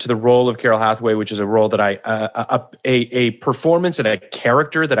the role of Carol Hathaway, which is a role that a performance and a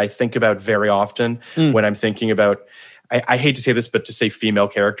character that I think about very often when I'm thinking about. I hate to say this, but to say female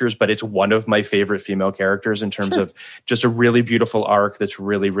characters, but it's one of my favorite female characters in terms of just a really beautiful arc that's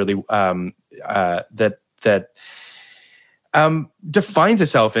really, really that defines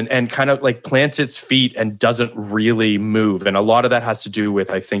itself and kind of like plants its feet and doesn't really move. And a lot of that has to do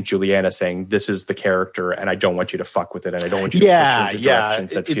with, I think, Juliana saying, this is the character and I don't want you to fuck with it. And I don't want you to push into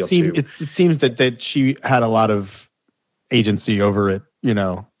directions that feel too. It seems that she had a lot of agency over it, you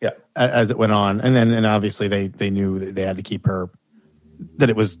know, as it went on. And obviously they knew that they had to keep her, that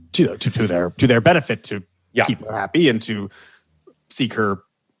it was to their benefit to keep her happy and to seek her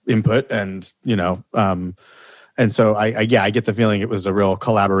input and, you know, and so I get the feeling it was a real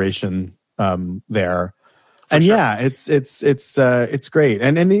collaboration there. And it's great.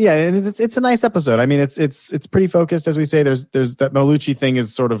 And it's a nice episode. I mean, it's pretty focused, as we say. There's that Malucci thing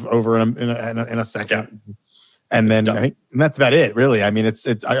is sort of over in a second. Yeah. And then that's about it, really. I mean, it's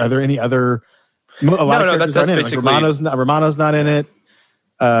are there any other that's basically like Romano's not in it.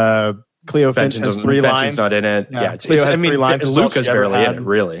 Cleo Finch has 3 lines. Not in it. Yeah, it's 3 lines. Luca's barely in it,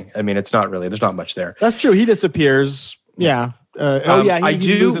 really. I mean, it's not really. There's not much there. That's true. He disappears. Yeah. He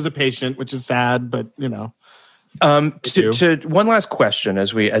loses a patient, which is sad, but you know. To one last question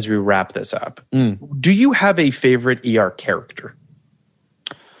as we wrap this up. Do you have a favorite ER character?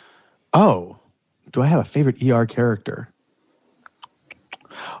 Oh, do I have a favorite ER character?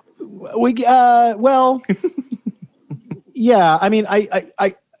 Yeah. I mean,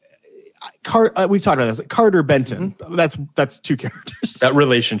 we've talked about this. Carter Benton. That's 2 characters. That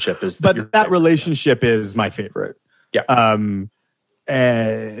relationship is. That relationship is my favorite. Yeah.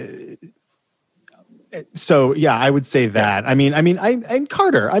 So yeah, I would say that. I mean, and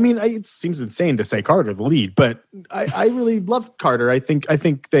Carter. I mean, it seems insane to say Carter the lead, but I really love Carter. I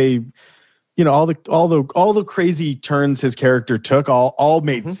think they, you know, all the crazy turns his character took all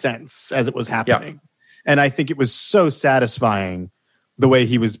made sense as it was happening, and I think it was so satisfying the way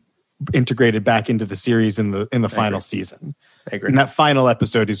he was integrated back into the series in the final season. I agree. And that final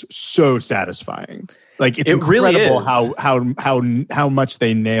episode is so satisfying. Like it's incredible really how much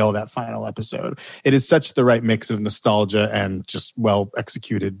they nail that final episode. It is such the right mix of nostalgia and just well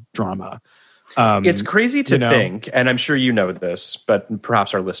executed drama. It's crazy to think, and I'm sure you know this, but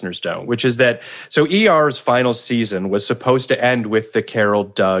perhaps our listeners don't, which is that, so ER's final season was supposed to end with the Carol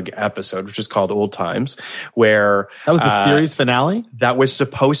Doug episode, which is called Old Times, where... That was the series finale? That was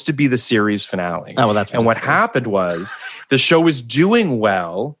supposed to be the series finale. Oh, well, that's ridiculous. And what happened was, the show was doing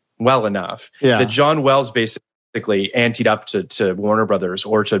well enough that John Wells basically anteed up to Warner Brothers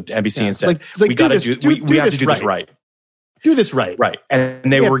or to NBC and said, we have to do this right. Do this right. Right.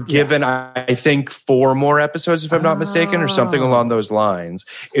 And they were given, I think, 4 more episodes, if I'm not mistaken, or something along those lines,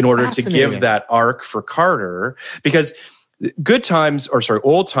 in order to give that arc for Carter. Because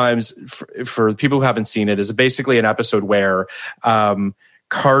Old Times, for people who haven't seen it, is basically an episode where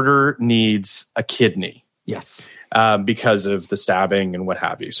Carter needs a kidney. Yes. Because of the stabbing and what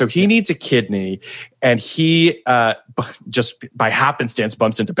have you. So he needs a kidney, and he just by happenstance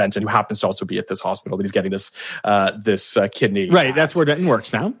bumps into Benton, who happens to also be at this hospital that he's getting this kidney. Right, that's where Denton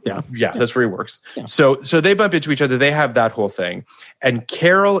works now. Yeah, that's where he works. Yeah. So they bump into each other. They have that whole thing. And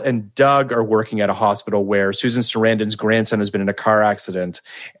Carol and Doug are working at a hospital where Susan Sarandon's grandson has been in a car accident.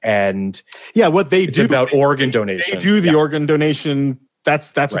 And what they do about organ donation. They do the organ donation.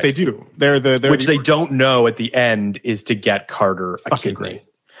 That's what they do. They're which they don't know at the end is to get Carter a kidney. Great.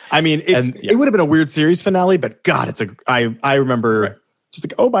 I mean, it would have been a weird series finale, but God, I remember just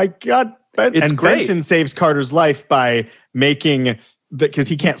like, oh my God. It's great. Benton saves Carter's life by making because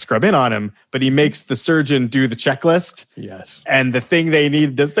he can't scrub in on him, but he makes the surgeon do the checklist. Yes. And the thing they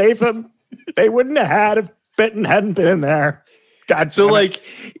needed to save him, they wouldn't have had if Benton hadn't been in there. God, so like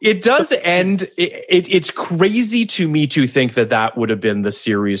it does end. It's crazy to me to think that would have been the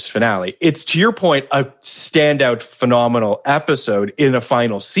series finale. It's, to your point, a standout, phenomenal episode in a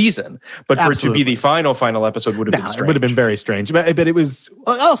final season. But for it to be the final episode would have been strange. It would have been very strange. But it was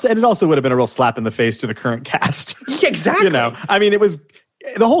also, and it also would have been a real slap in the face to the current cast. Yeah, exactly. I mean, it was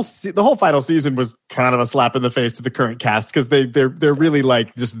the whole final season was kind of a slap in the face to the current cast because they're really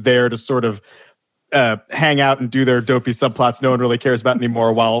like just there to sort of hang out and do their dopey subplots no one really cares about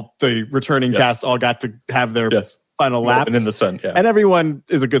anymore, while the returning cast all got to have their final laps and in the sun, and everyone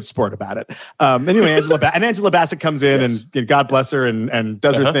is a good sport about it. Anyway, Angela Bassett comes in and God bless her and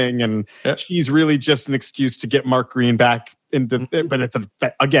does her thing, and she's really just an excuse to get Mark Green back into. But it's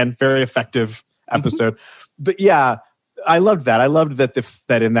again very effective episode. But yeah, I loved that. I loved that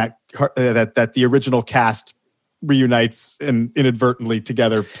that the original cast reunites and inadvertently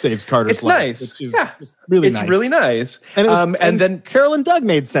together saves Carter's life. Nice. Which is really nice. It's really nice. And, and then Carol and Doug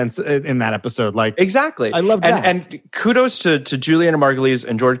made sense in that episode. Like exactly. I love that. And kudos to Juliana Margulies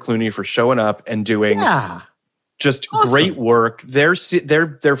and George Clooney for showing up and doing just great work. Their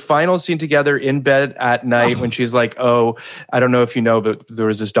final scene together in bed at night when she's like, "Oh, I don't know if you know, but there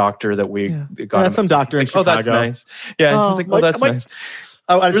was this doctor that we got some doctor in Chicago. Oh, that's nice." Yeah, she's like, "Oh, that's nice."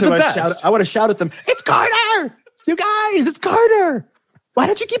 I want to shout at them. It's Carter! You guys, it's Carter. Why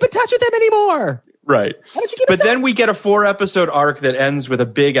don't you keep in touch with him anymore? Right. But then we get a 4-episode arc that ends with a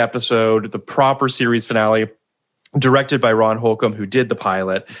big episode, the proper series finale, directed by Ron Holcomb, who did the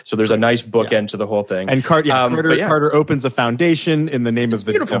pilot. So there's a nice bookend to the whole thing. And Carter opens a foundation in the name of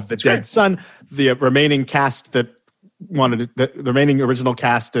the dead son. The remaining cast the remaining original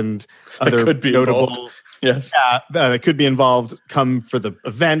cast and other notable that could be involved come for the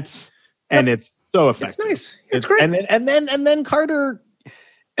event, and it's so effective. It's nice. It's great. And then Carter,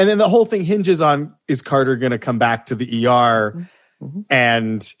 and then the whole thing hinges on, is Carter going to come back to the ER?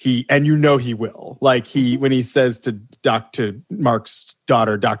 And he will. Like when he says to Mark's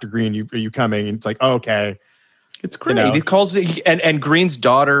daughter, Dr. Green, are you coming? And it's like, oh, okay. It's great. He calls and Green's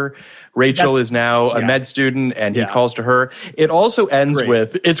daughter, Rachel, is now a med student, and he calls to her. It also ends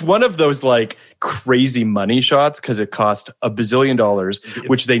with, it's one of those like crazy money shots because it cost $1 bazillion,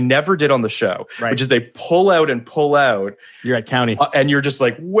 which they never did on the show, which is they pull out. You're at County. And you're just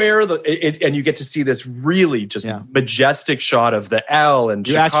like, and you get to see this really just majestic shot of the L and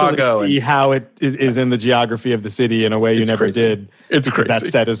you Chicago. You actually see how it is in the geography of the city in a way you never did. It's crazy. That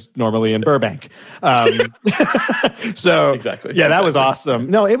set is normally in Burbank. So exactly. Yeah, that was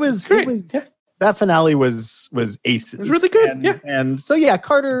awesome. No, it was that finale was aces. It was really good. And so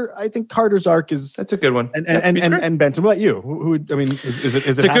Carter, I think Carter's arc that's a good one. And Benton, what about you? Who I mean, is it?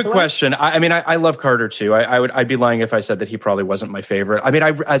 It's a good question. I love Carter too. I'd be lying if I said that he probably wasn't my favorite. I mean,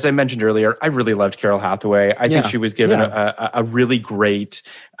 as I mentioned earlier, I really loved Carol Hathaway. I think she was given a really great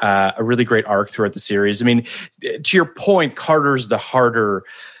arc throughout the series. I mean, to your point, Carter's the harder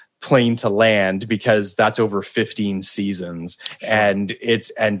plane to land because that's over 15 seasons and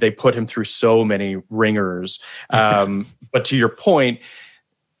they put him through so many ringers. But to your point,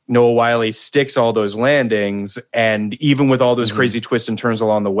 Noah Wyle sticks all those landings, and even with all those crazy twists and turns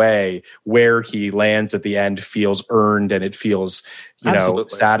along the way, where he lands at the end feels earned and it feels,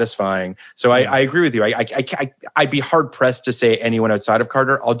 satisfying. So I agree with you. I'd be hard pressed to say anyone outside of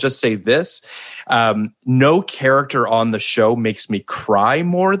Carter. I'll just say this. No character on the show makes me cry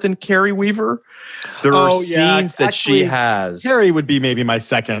more than Carrie Weaver. There are scenes that she has. Carrie would be maybe my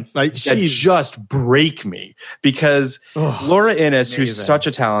second. Like she just break me because Laura Innes, who's such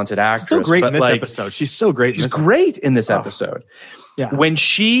a talented actress, so great in this episode. She's so great. She's great in this episode. Yeah. When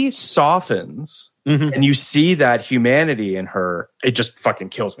she softens and you see that humanity in her, it just fucking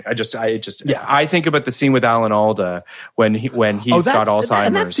kills me. I think about the scene with Alan Alda when he's got Alzheimer's.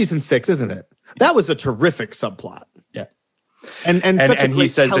 And that's season 6, isn't it? That was a terrific subplot. Yeah. And such a great he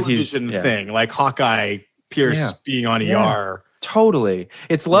says that he's television thing, like Hawkeye Pierce being on ER. Totally.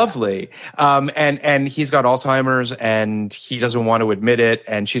 It's lovely. And he's got Alzheimer's and he doesn't want to admit it.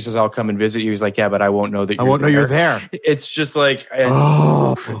 And she says, I'll come and visit you. He's like, yeah, but I won't know that you're there. I won't know you're there. It's just like,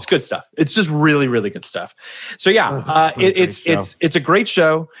 it's good stuff. It's just really, really good stuff. So yeah, it's a great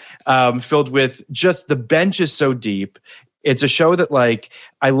show filled with just the bench is so deep. It's a show that like,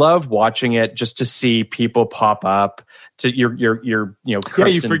 I love watching it just to see people pop up. To your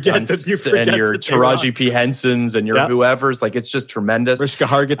Kirsten Dunst and your Taraji P. Hensons and your whoever's, like, it's just tremendous. Mariska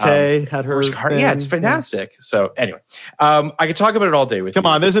Hargitay had her thing. Yeah, it's fantastic. So anyway, I could talk about it all day with you. Come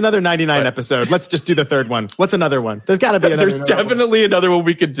on, there's another 99 episode. Let's just do the third one. What's another one? There's got to be another. There's definitely another one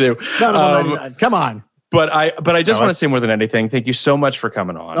we could do. 99. Come on. But I just want to say more than anything, thank you so much for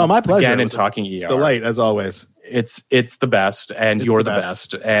coming on. Oh, my pleasure. Again, and talking ER. Delight, as always. It's the best, and you're the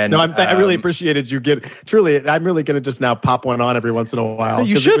best. And no, I really appreciated you. Truly, I'm really going to just now pop one on every once in a while.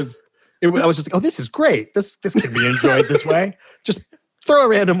 You should. I was just like, oh, this is great. This can be enjoyed this way. Just throw a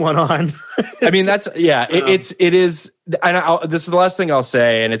random one on. I mean, it is. And this is the last thing I'll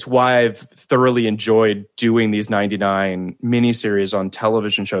say, and it's why I've thoroughly enjoyed doing these 99 miniseries on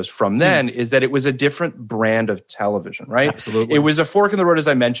television shows from then, is that it was a different brand of television, right? Absolutely. It was a fork in the road, as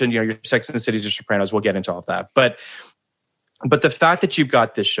I mentioned, your Sex and the City, your Sopranos, we'll get into all of that. But the fact that you've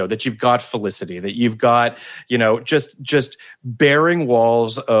got this show, that you've got Felicity, that you've got, just bearing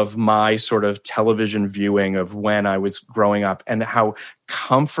walls of my sort of television viewing of when I was growing up and how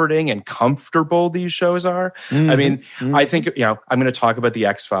comforting and comfortable these shows are. I mean, I think, I'm going to talk about The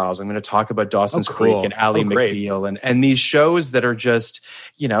X-Files. I'm going to talk about Dawson's Creek and Ally McBeal and these shows that are just,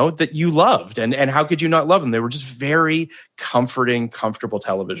 that you loved. And how could you not love them? They were just very comforting, comfortable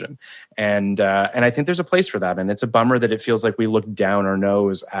television. And I think there's a place for that. And it's a bummer that it feels like we look down our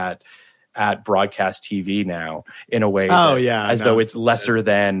nose at broadcast TV now in a way though it's lesser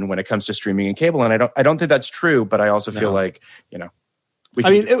than when it comes to streaming and cable. And I don't think that's true, but I also feel like,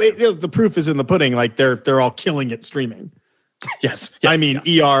 the proof is in the pudding. Like they're all killing it streaming. Yes. I mean,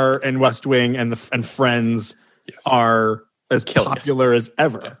 ER and West Wing and Friends are as popular as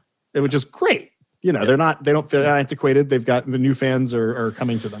ever. It was just great. They're not antiquated. They've got the new fans are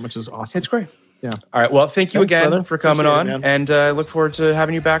coming to them, which is awesome. It's great. Yeah. All right. Well, thank you again brother. for coming Appreciate on, and I look forward to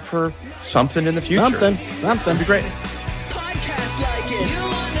having you back for something in the future. Something. That'd be great. Podcast like it. You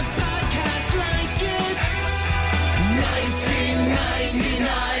want a podcast like it?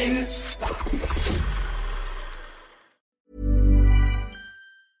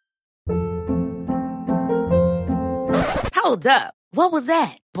 1999. Hold up. What was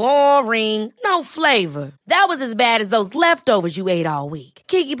that? Boring. No flavor. That was as bad as those leftovers you ate all week.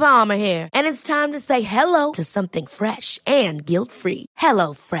 Keke Palmer here, and it's time to say hello to something fresh and guilt-free.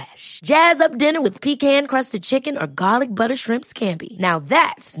 HelloFresh. Jazz up dinner with pecan-crusted chicken or garlic butter shrimp scampi. Now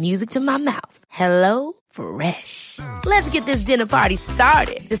that's music to my mouth. HelloFresh. Let's get this dinner party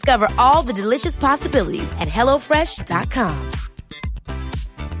started. Discover all the delicious possibilities at HelloFresh.com.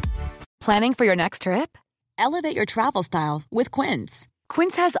 Planning for your next trip? Elevate your travel style with Quince.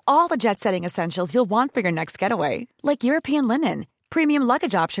 Quince has all the jet-setting essentials you'll want for your next getaway, like European linen, premium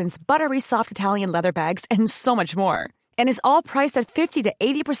luggage options, buttery soft Italian leather bags, and so much more. And is all priced at 50 to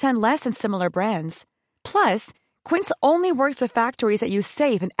 80% less than similar brands. Plus, Quince only works with factories that use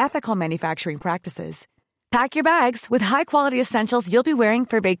safe and ethical manufacturing practices. Pack your bags with high-quality essentials you'll be wearing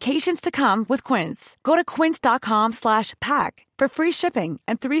for vacations to come with Quince. Go to quince.com/pack for free shipping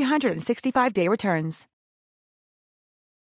and 365-day returns.